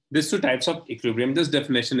 These two types of equilibrium, this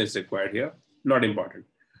definition is required here, not important.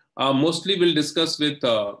 Mostly we'll discuss with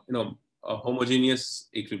a homogeneous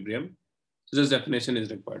equilibrium. So this definition is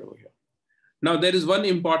required over here. Now there is one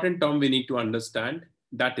important term we need to understand,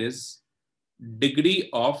 that is degree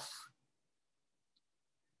of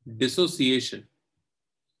dissociation.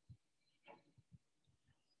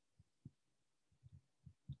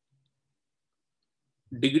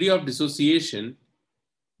 Degree of dissociation,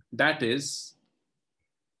 that is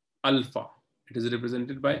alpha. It is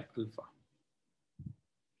represented by alpha.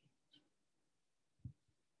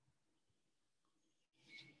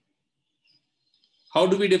 How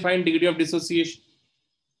do we define degree of dissociation?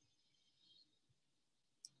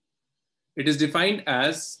 It is defined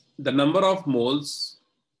as the number of moles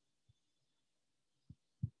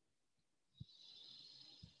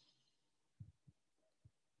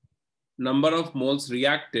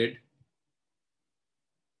reacted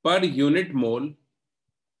per unit mole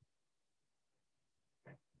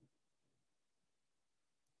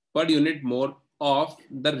of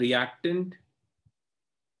the reactant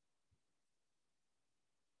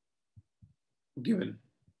given.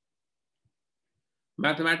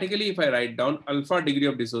 Mathematically, if I write down alpha degree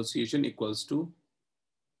of dissociation equals to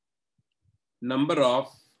number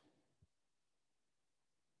of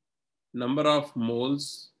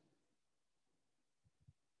moles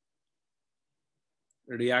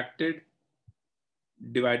reacted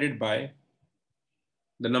divided by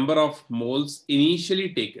the number of moles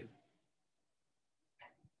initially taken.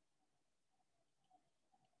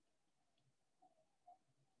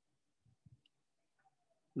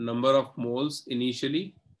 Number of moles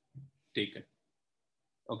initially taken.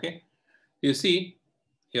 Okay, you see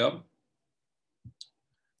here,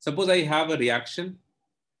 suppose I have a reaction.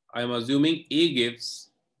 I am assuming A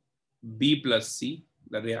gives B plus C.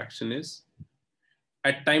 The reaction is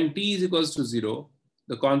at time t is equals to 0,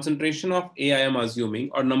 the concentration of A I am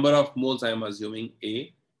assuming, or number of moles I am assuming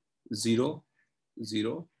A, 0,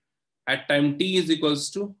 0. At time T is equals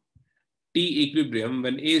to T equilibrium,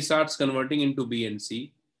 when A starts converting into B and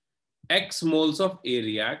C, X moles of A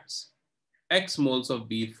reacts, X moles of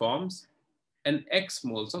B forms, and X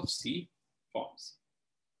moles of C forms.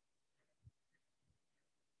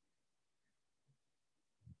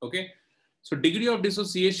 Okay, so degree of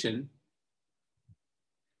dissociation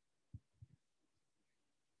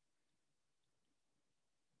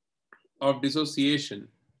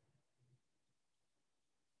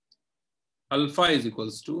alpha is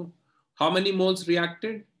equals to how many moles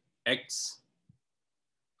reacted? X.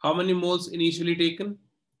 How many moles initially taken?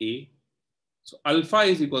 A. So alpha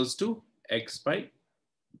is equals to X by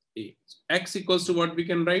A. So X equals to what we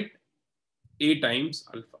can write? A times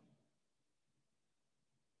alpha.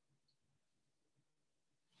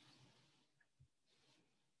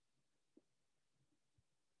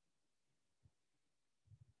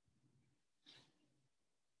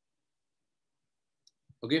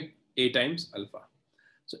 Okay, A times alpha.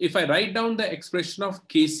 So if I write down the expression of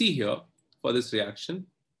Kc here for this reaction,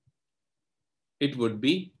 it would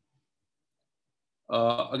be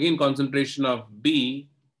again concentration of B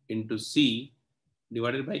into C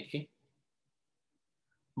divided by A.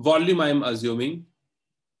 Volume I am assuming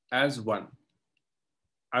as 1.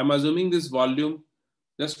 I'm assuming this volume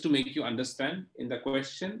just to make you understand. In the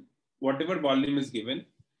question, whatever volume is given,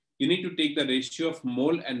 you need to take the ratio of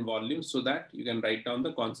mole and volume so that you can write down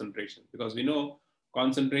the concentration, because we know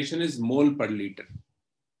concentration is mole per liter.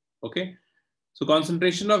 Okay, so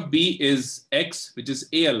concentration of B is X, which is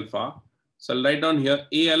A alpha. So I'll write down here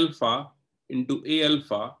A alpha into A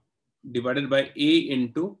alpha divided by A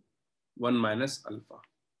into 1 minus alpha.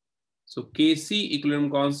 So Kc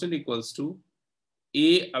equilibrium constant equals to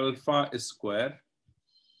A alpha square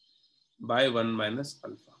by 1 minus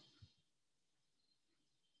alpha.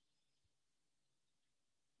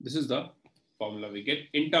 This is the formula we get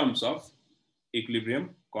in terms of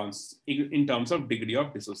equilibrium constant, in terms of degree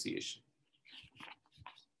of dissociation.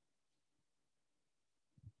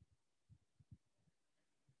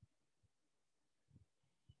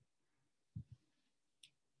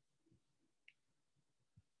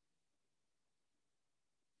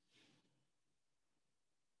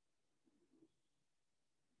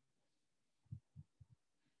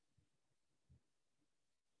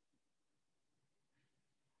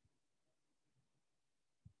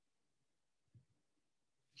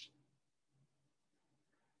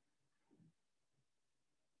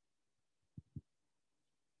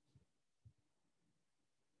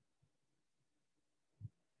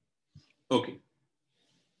 Okay.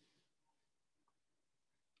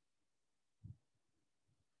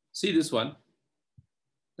 See this one.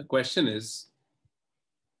 The question is,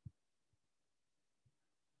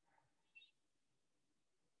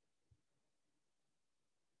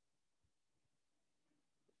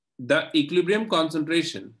 the equilibrium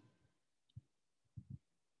concentration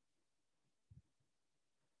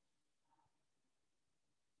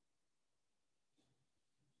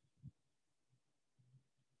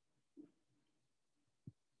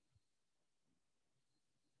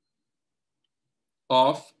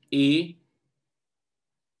of A,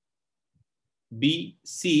 B,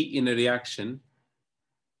 C in a reaction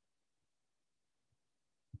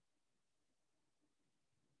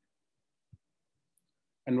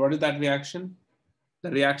and what is that reaction?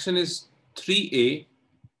 The reaction is 3A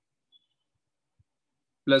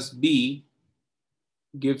plus B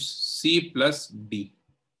gives C plus D.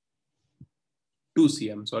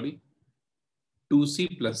 2C, I'm sorry.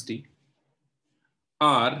 2C plus D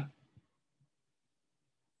are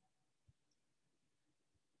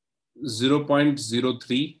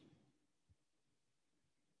 0.03,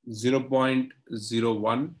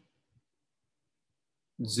 0.01,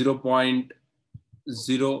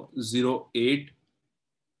 0.008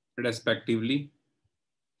 respectively.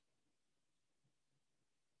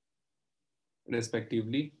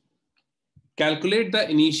 Calculate the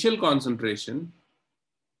initial concentration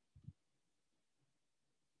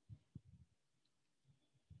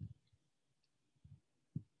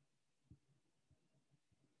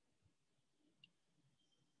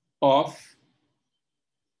of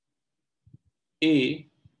A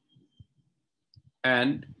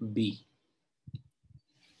and B.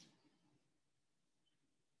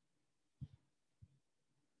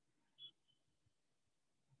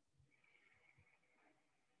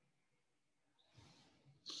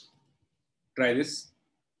 Try this.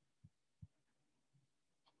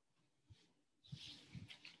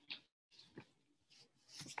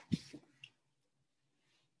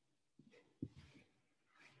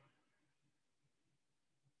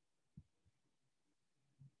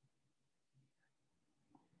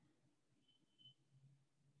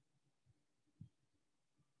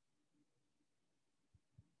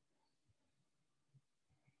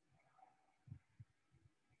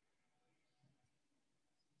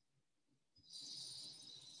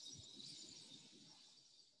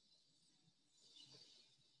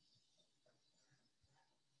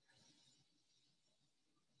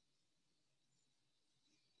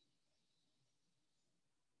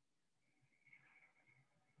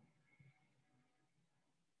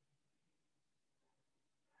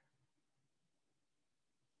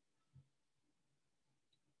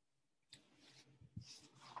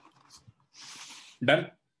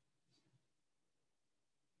 Done?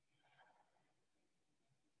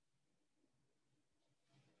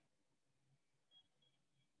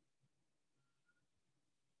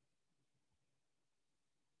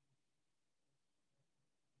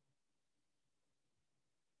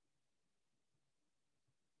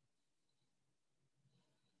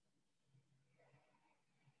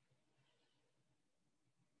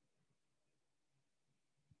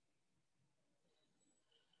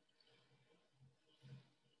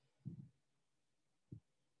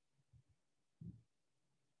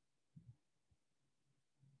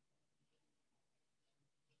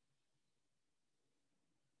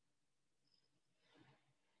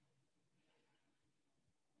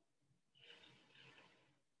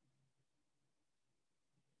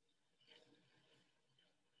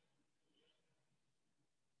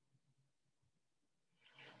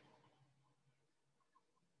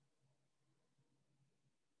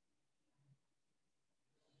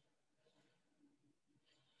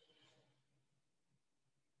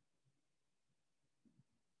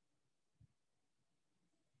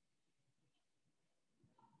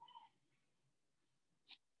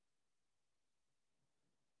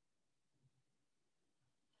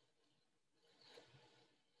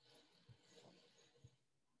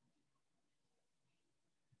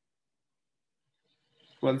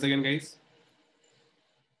 Once again, guys.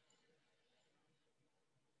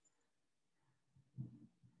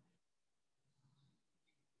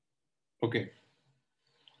 Okay.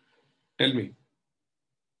 Tell me.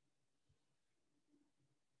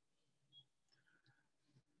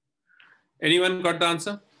 Anyone got the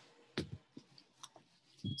answer?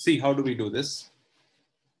 See, how do we do this?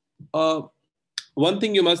 One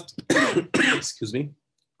thing you must, excuse me,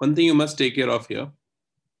 one thing you must take care of here.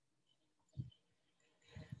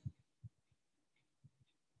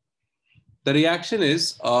 The reaction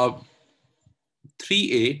is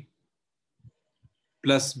 3A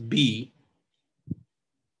plus B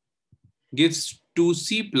gives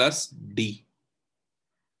 2C plus D.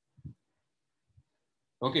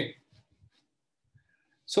 Okay.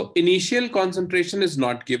 So initial concentration is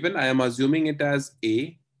not given. I am assuming it as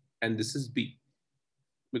A and this is B,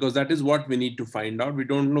 because that is what we need to find out. We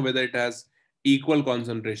don't know whether it has equal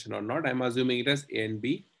concentration or not. I'm assuming it as A and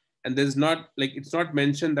B, and there's not, like, it's not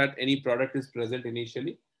mentioned that any product is present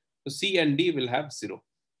initially. So C and D will have 0.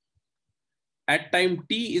 At time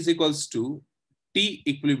T is equals to T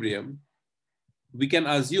equilibrium, we can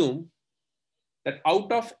assume that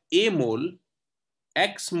out of A mole,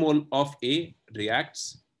 X mole of A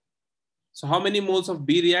reacts. So how many moles of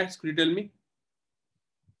B reacts? Could you tell me?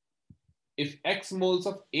 If X moles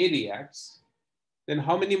of A reacts, then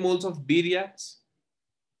how many moles of B reacts?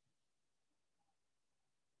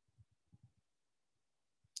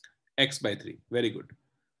 X by 3. Very good.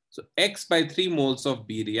 So X by 3 moles of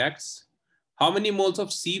B reacts. How many moles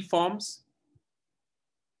of C forms?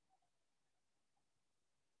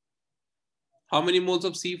 How many moles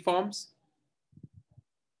of C forms?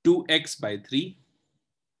 2X by 3.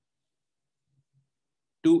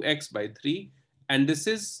 2X by 3. And this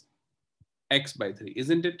is X by 3,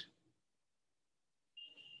 isn't it?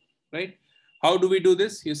 Right? How do we do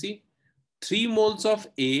this? You see, 3 moles of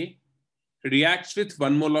A reacts with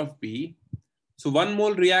 1 mole of B. So 1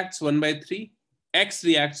 mole reacts 1 by 3. X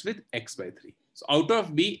reacts with X by 3. So out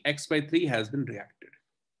of B, X by 3 has been reacted.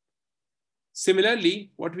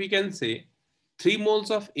 Similarly, what we can say, 3 moles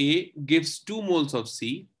of A gives 2 moles of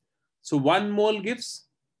C. So 1 mole gives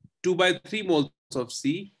 2 by 3 moles of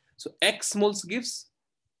C. So X moles gives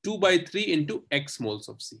 2 by 3 into X moles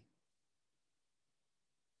of C.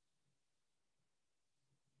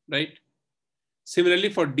 Right? Similarly,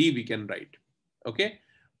 for D, we can write. Okay?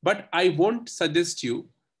 But I won't suggest you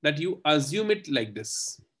that you assume it like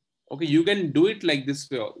this. Okay, you can do it like this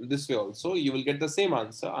way also. You will get the same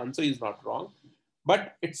answer. Answer is not wrong.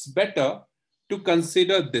 But it's better to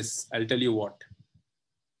consider this. I'll tell you what.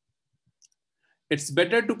 It's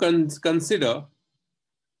better to consider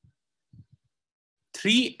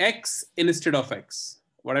 3x instead of x.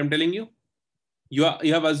 What I'm telling you? You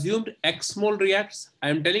have assumed x mole reacts.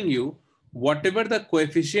 I'm telling you, whatever the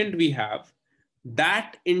coefficient we have,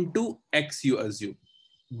 that into x you assume.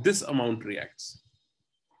 This amount reacts.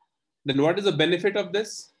 Then what is the benefit of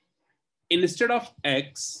this? Instead of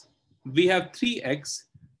x, we have 3x.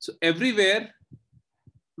 So everywhere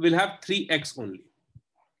we'll have 3x only.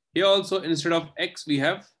 Here also, instead of x, we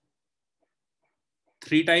have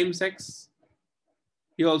 3 times x.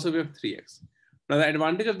 Here also we have 3x. Now the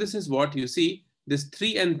advantage of this is what? You see, this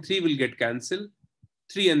 3 and 3 will get cancelled.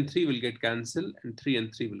 3 and 3 will get cancelled, and 3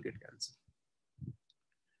 and 3 will get cancelled.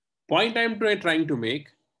 Point I'm trying to make,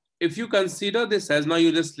 if you consider this as, now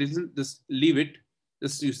you just listen, just leave it,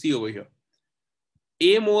 just you see over here.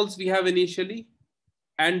 A moles we have initially,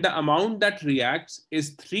 and the amount that reacts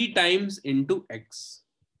is 3 times into X.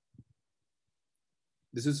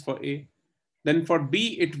 This is for A. Then for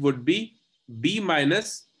B, it would be B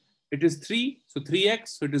minus, it is 3, so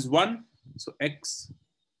 3X, so it is 1, so X.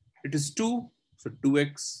 It is 2, so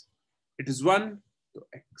 2X. It is 1, so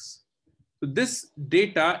X. So this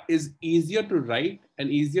data is easier to write and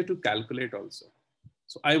easier to calculate also.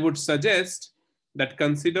 So I would suggest that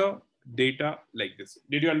consider data like this.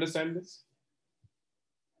 Did you understand this?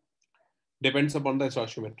 Depends upon the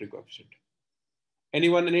stoichiometric coefficient.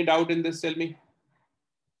 Anyone, any doubt in this? Tell me.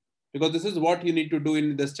 Because this is what you need to do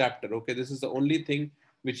in this chapter. Okay, this is the only thing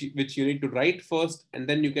which you need to write first, and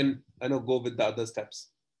then you can go with the other steps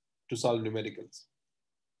to solve numericals.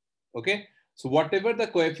 Okay, so whatever the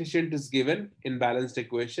coefficient is given in balanced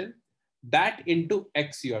equation, that into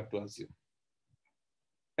X you have to assume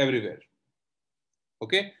everywhere.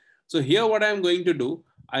 Okay, so here what I'm going to do,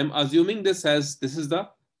 I'm assuming this as, this is the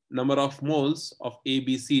number of moles of A,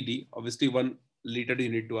 B, C, D. Obviously 1 liter you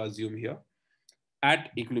need to assume here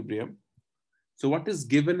at equilibrium. So what is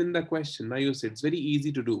given in the question? Now you say it's very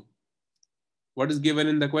easy to do. What is given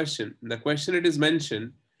in the question? In the question it is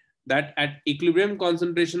mentioned that at equilibrium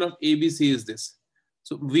concentration of ABC is this.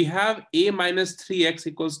 So we have A minus 3X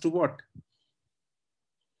equals to what?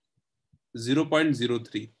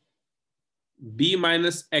 0.03. B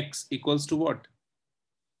minus X equals to what?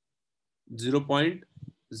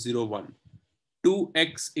 0.01.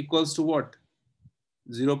 2X equals to what?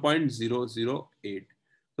 0.008.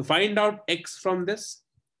 So find out X from this.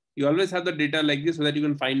 You always have the data like this so that you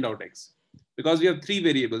can find out X. Because we have 3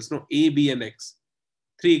 variables, no, A, B, and X.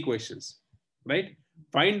 3 equations, right?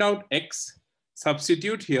 Find out X,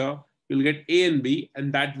 substitute here, you'll get A and B,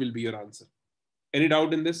 and that will be your answer. Any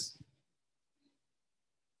doubt in this?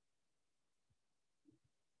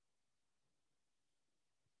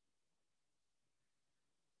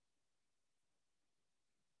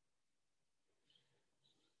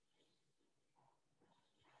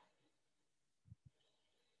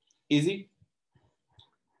 Easy?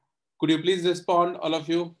 Could you please respond, all of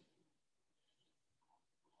you?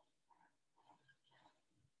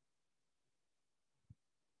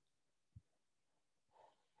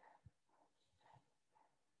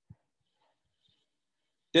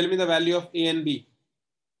 Tell me the value of A and B.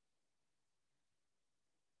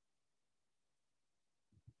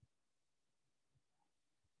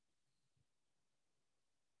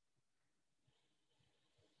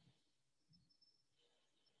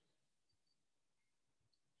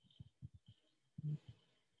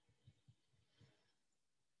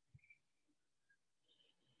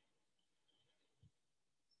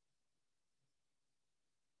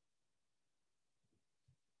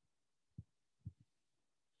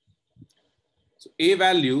 So A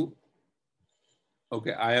value,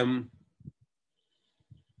 okay,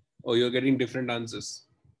 oh, you're getting different answers.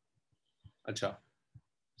 Acha.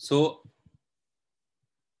 So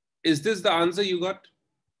is this the answer you got?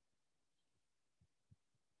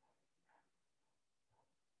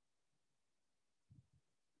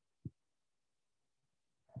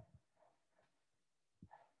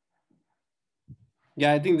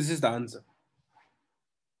 Yeah, I think this is the answer.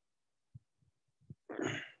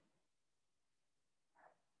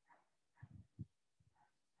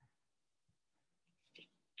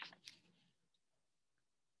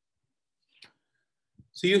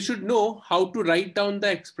 So you should know how to write down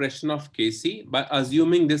the expression of Kc by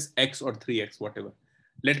assuming this X or 3X, whatever.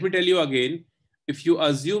 Let me tell you again, if you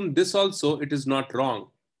assume this also, it is not wrong.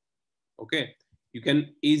 Okay, you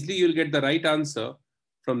can easily, you'll get the right answer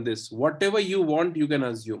from this. Whatever you want, you can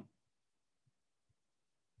assume.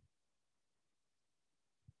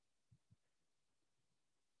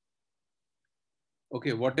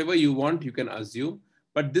 Okay, whatever you want, you can assume,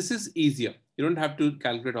 but this is easier. You don't have to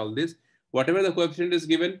calculate all this. Whatever the coefficient is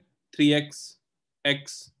given, 3x,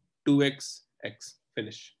 x, 2x, x,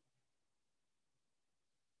 finish.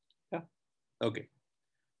 Yeah, okay.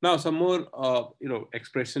 Now some more,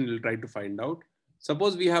 expression we'll try to find out.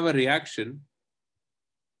 Suppose we have a reaction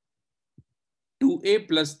 2a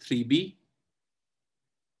plus 3b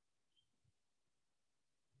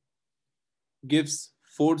gives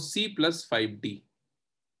 4c plus 5d.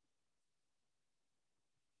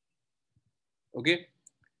 Okay,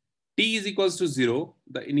 T is equals to 0.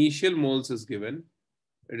 The initial moles is given.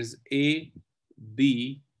 It is A,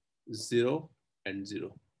 B, 0, and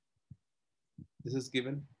 0. This is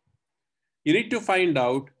given. You need to find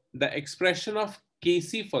out the expression of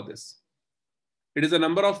Kc for this. It is the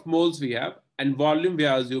number of moles we have, and volume we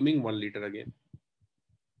are assuming 1 liter again.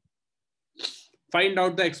 Find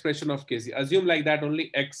out the expression of Kc. Assume like that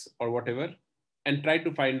only x or whatever, and try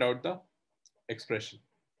to find out the expression.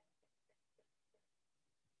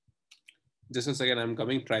 Just a second, I'm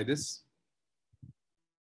coming. Try this.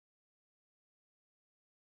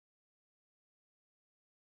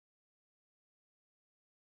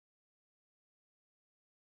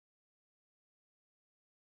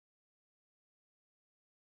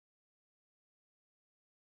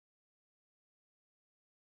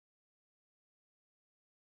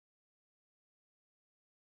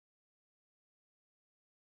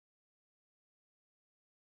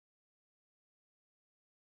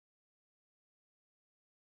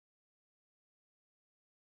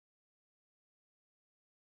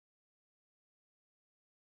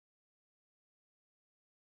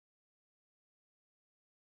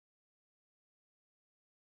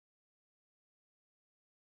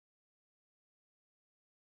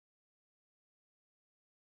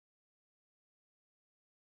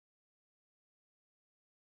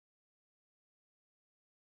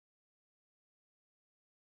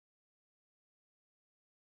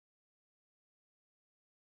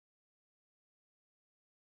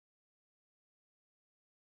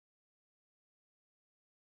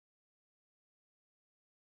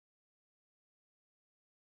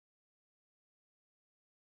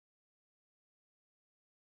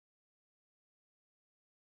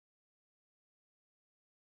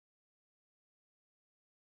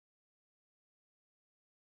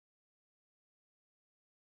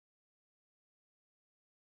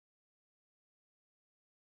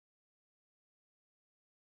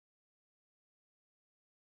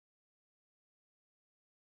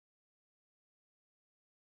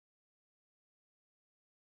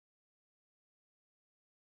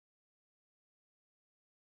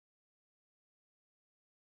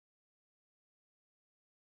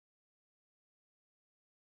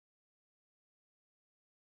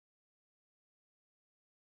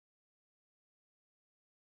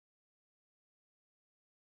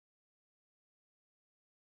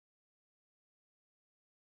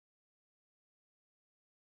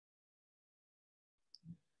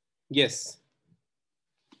 Yes.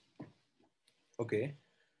 Okay.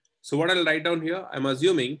 So what I'll write down here, I'm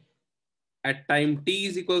assuming at time t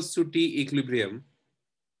is equals to t equilibrium,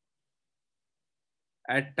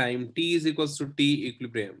 at time t is equals to t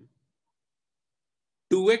equilibrium,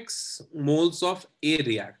 2x moles of A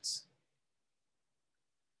reacts.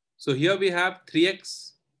 So here we have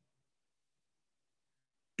 3x,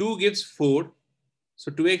 2 gives 4,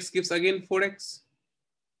 so 2x gives again 4x,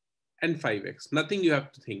 and 5x. Nothing you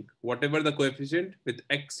have to think. Whatever the coefficient with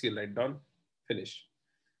x you write down, finish.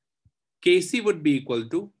 Kc would be equal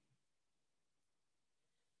to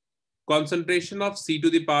concentration of C to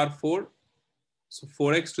the power 4, so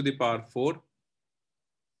 4x to the power 4,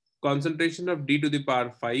 concentration of D to the power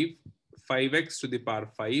 5, 5x to the power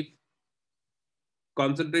 5,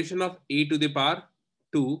 concentration of A to the power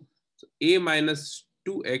 2, so A minus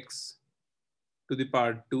 2x to the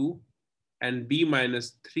power 2, and B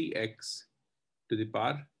minus 3x to the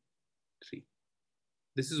power 3.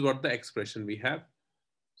 This is what the expression we have.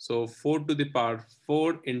 So 4 to the power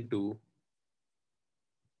 4 into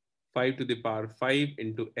 5 to the power 5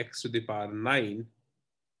 into x to the power 9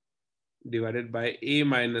 divided by A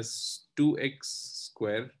minus 2x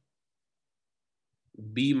square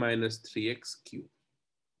B minus 3x cube.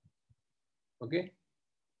 Okay.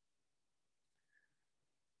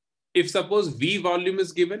 If suppose V volume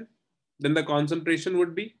is given, then the concentration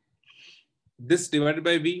would be this divided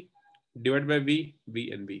by V, divided by V,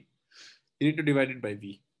 V and V. You need to divide it by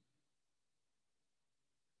V.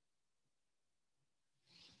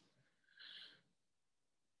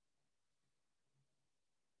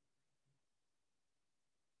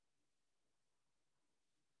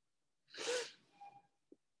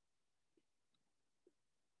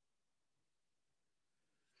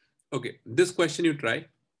 Okay, this question you try.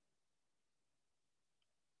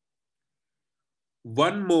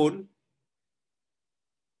 1 mole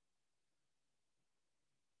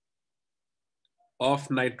of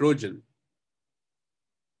nitrogen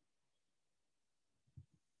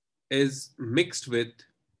is mixed with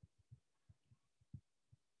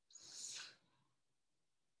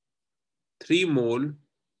 3 mole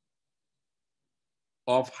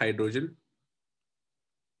of hydrogen,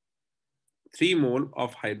 3 mole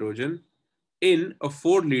of hydrogen in a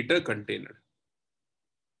 4-liter container.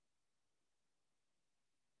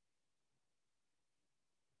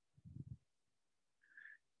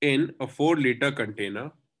 In a 4-liter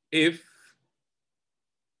container, if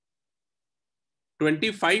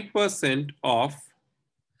 25% of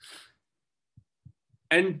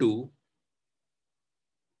N2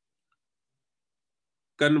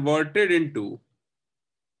 converted into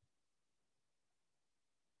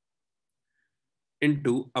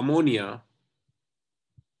ammonia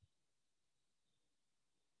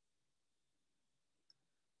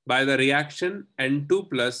by the reaction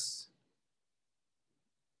N2 plus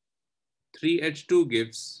 3H2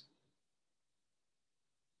 gives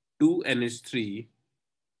 2NH3.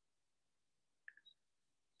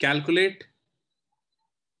 Calculate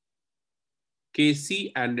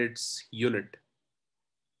Kc and its unit.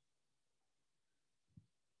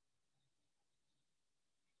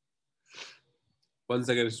 Once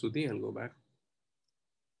again, Stuti, I'll go back.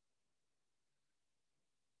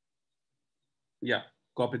 Yeah,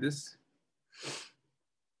 copy this.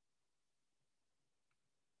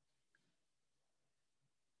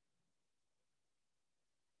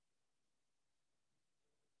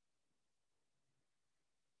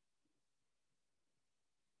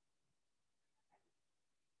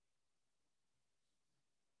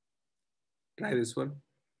 Try this one.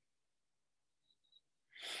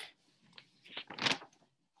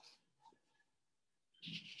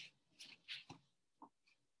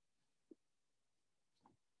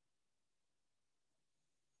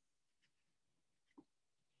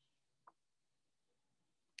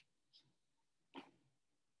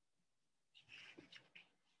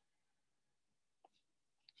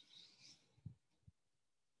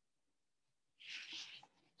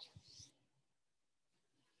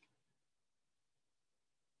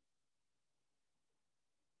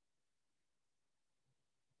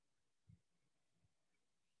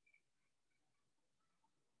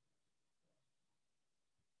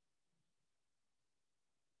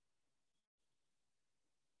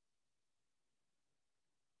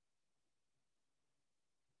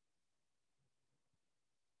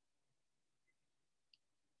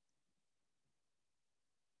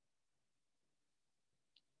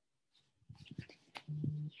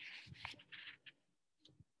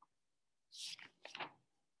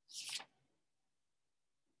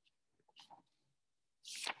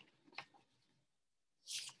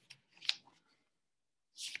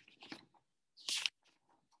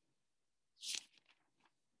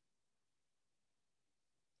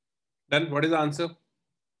 Then what is the answer?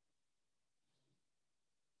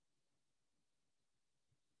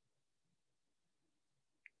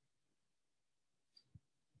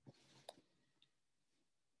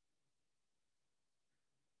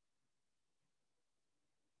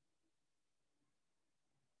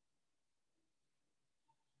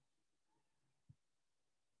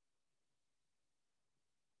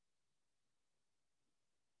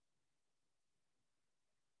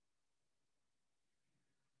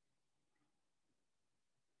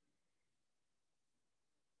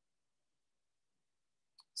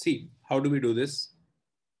 See, how do we do this?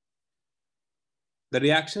 The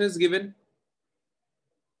reaction is given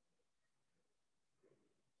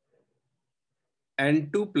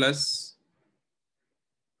N2 plus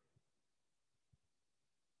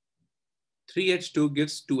 3H2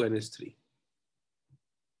 gives 2NH3.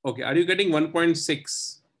 Okay, are you getting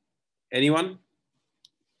 1.6? Anyone?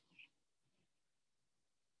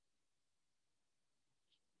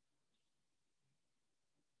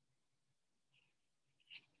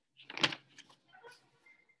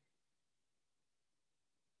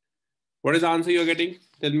 What is the answer you're getting?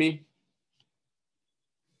 Tell me.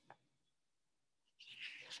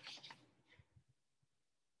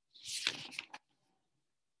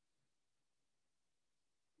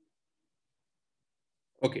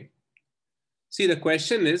 Okay. See, the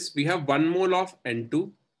question is, we have 1 mole of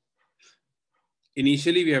N2.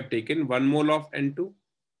 Initially, we have taken 1 mole of N2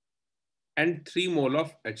 and 3 mole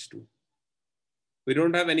of H2. We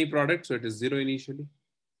don't have any product, so it is 0 initially.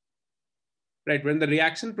 Right, when the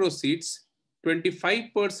reaction proceeds,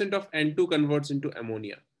 25% of N2 converts into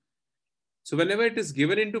ammonia. So whenever it is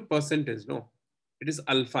given into percentage, no, it is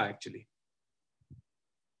alpha actually.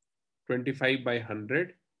 25 by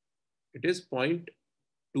 100, it is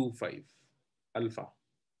 0.25 alpha.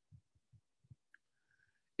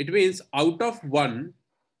 It means out of 1,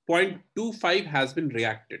 0.25 has been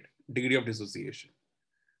reacted, degree of dissociation.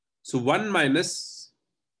 So 1 minus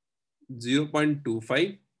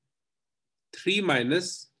 0.25, 3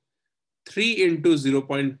 minus 3 into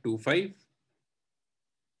 0.25,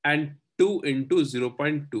 and 2 into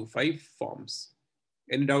 0.25 forms.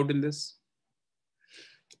 Any doubt in this?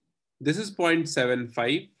 This is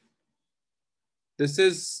 0.75. This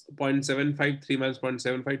is 0.75, 3 minus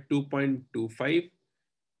 0.75, 2.25.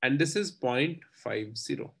 And this is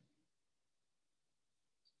 0.50.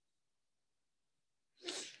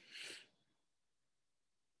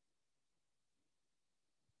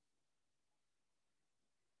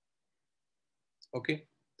 Okay.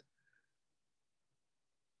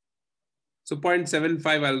 So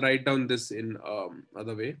 0.75, I'll write down this in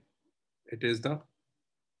other way. It is the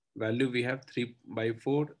value we have 3 by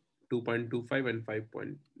 4, 2.25 and 5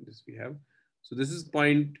 point, this we have. So this is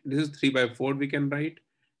 3 by 4 we can write,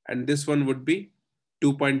 and this one would be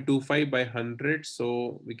 2.25 by 100.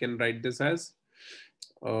 So we can write this as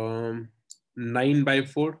 9 by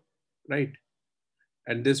 4, right?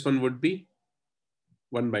 And this one would be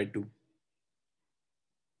 1 by 2.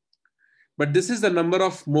 But this is the number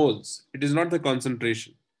of moles. It is not the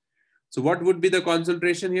concentration. So what would be the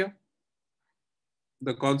concentration here?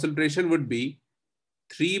 The concentration would be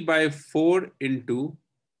 3 by 4 into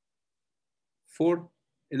 4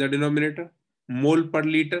 in the denominator, mole per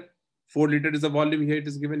liter. 4 liter is the volume here, it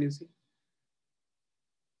is given, you see,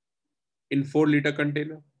 in 4-liter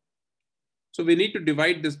container. So we need to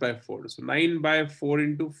divide this by 4. So 9 by 4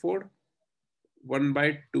 into 4, 1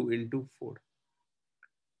 by 2 into 4.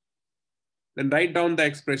 Then write down the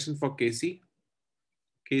expression for Kc.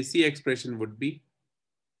 Kc expression would be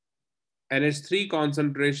NH3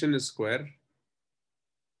 concentration square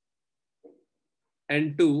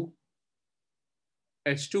N2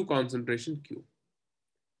 H2 concentration Q.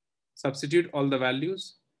 Substitute all the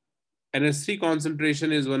values. NH3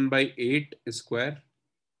 concentration is 1 by 8 square.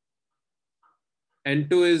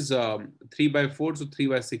 N2 is 3 by 4, so 3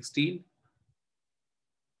 by 16.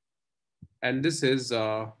 And this is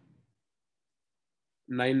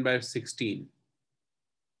 9 by 16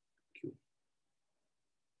 Q.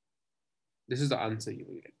 This is the answer you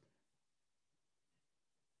will get.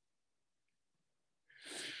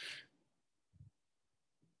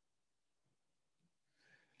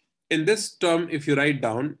 In this term, if you write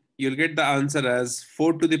down, you'll get the answer as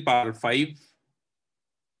 4 to the power 5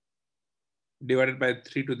 divided by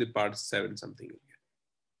 3 to the power 7 something.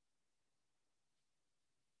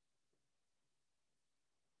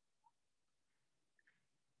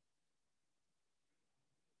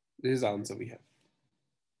 This is the answer we have.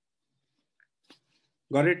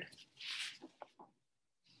 Got it?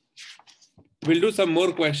 We'll do some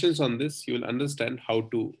more questions on this. You will understand how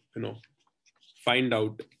to, find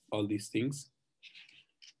out all these things.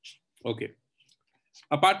 Okay.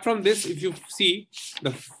 Apart from this, if you see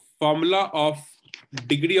the formula of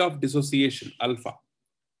degree of dissociation, alpha,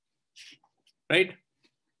 right?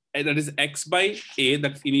 And that is X by A,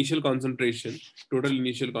 that's initial concentration, total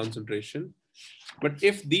initial concentration. But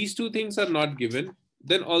if these two things are not given,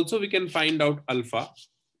 then also we can find out alpha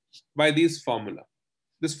by this formula.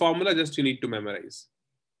 This formula just you need to memorize.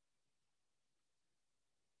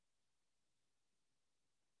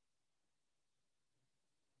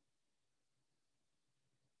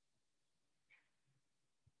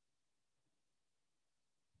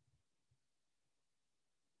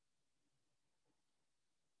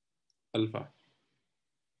 Alpha.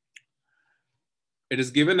 It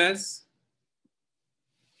is given as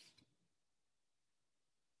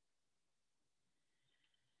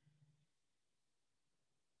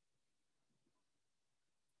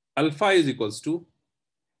alpha is equals to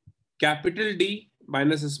capital D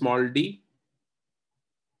minus a small d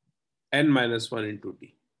n minus 1 into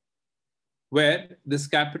d, where this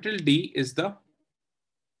capital D is the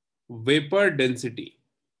vapor density.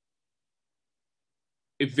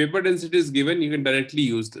 If vapor density is given, you can directly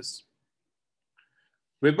use this.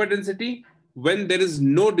 Vapor density when there is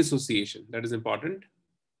no dissociation, that is important,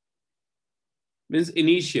 means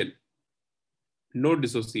initial, no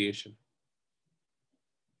dissociation.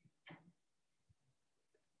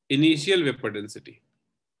 Initial vapor density.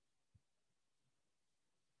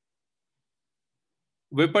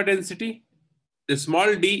 Vapor density, the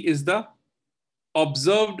small d is the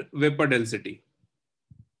observed vapor density.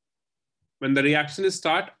 When the reaction is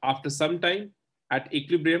start, after some time at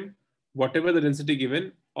equilibrium, whatever the density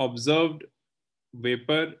given, observed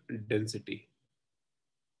vapor density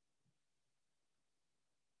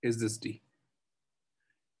is this d.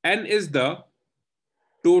 N is the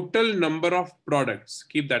total number of products.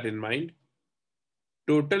 Keep that in mind.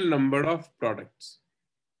 Total number of products.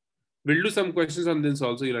 We'll do some questions on this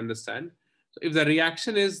also, you'll understand. So if the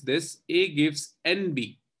reaction is this, A gives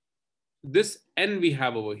NB. This N we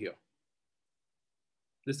have over here.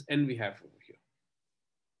 This N we have over here.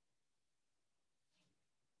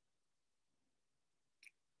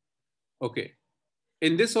 Okay.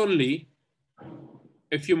 In this only,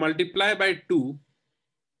 if you multiply by 2,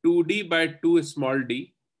 2d by 2 small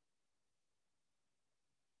d,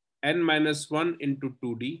 n minus 1 into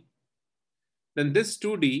 2d, then this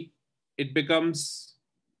 2d, it becomes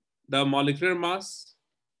the molecular mass,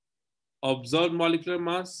 observed molecular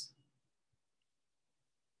mass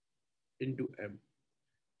into m.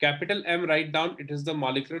 Capital M, write down, it is the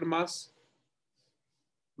molecular mass,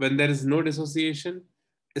 when there is no dissociation,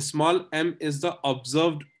 small m is the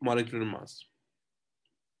observed molecular mass.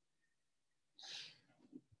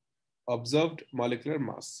 Observed molecular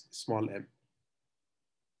mass, small m.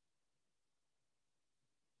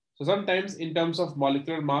 So sometimes in terms of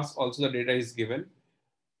molecular mass, also the data is given.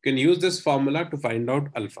 You can use this formula to find out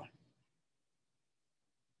alpha.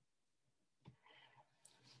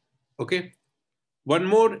 Okay. One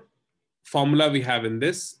more formula we have in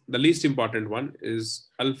this, the least important one, is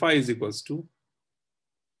alpha is equals to,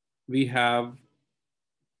 we have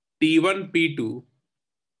T1 P2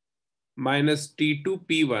 minus T2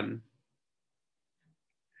 P1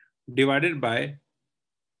 divided by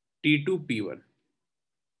T2 P1,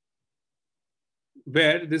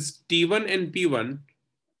 where this T1 and P1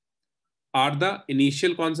 are the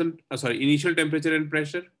initial initial temperature and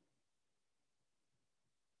pressure.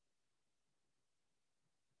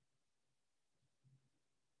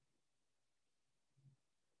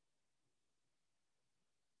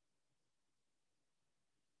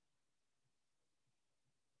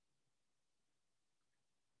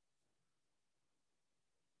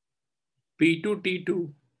 P2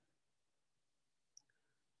 T2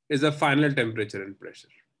 is the final temperature and pressure.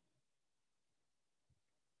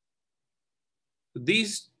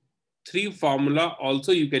 These three formula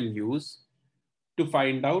also you can use to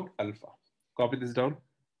find out alpha. Copy this down.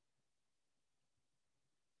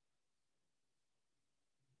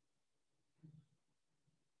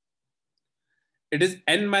 It is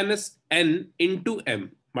n minus n into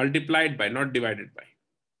m multiplied by, not divided by.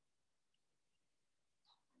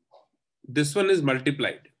 This one is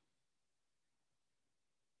multiplied.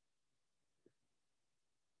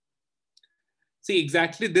 See,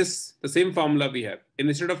 exactly this, the same formula we have.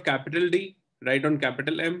 Instead of capital D, write on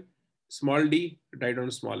capital M, small d, write on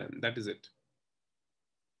small m. That is it.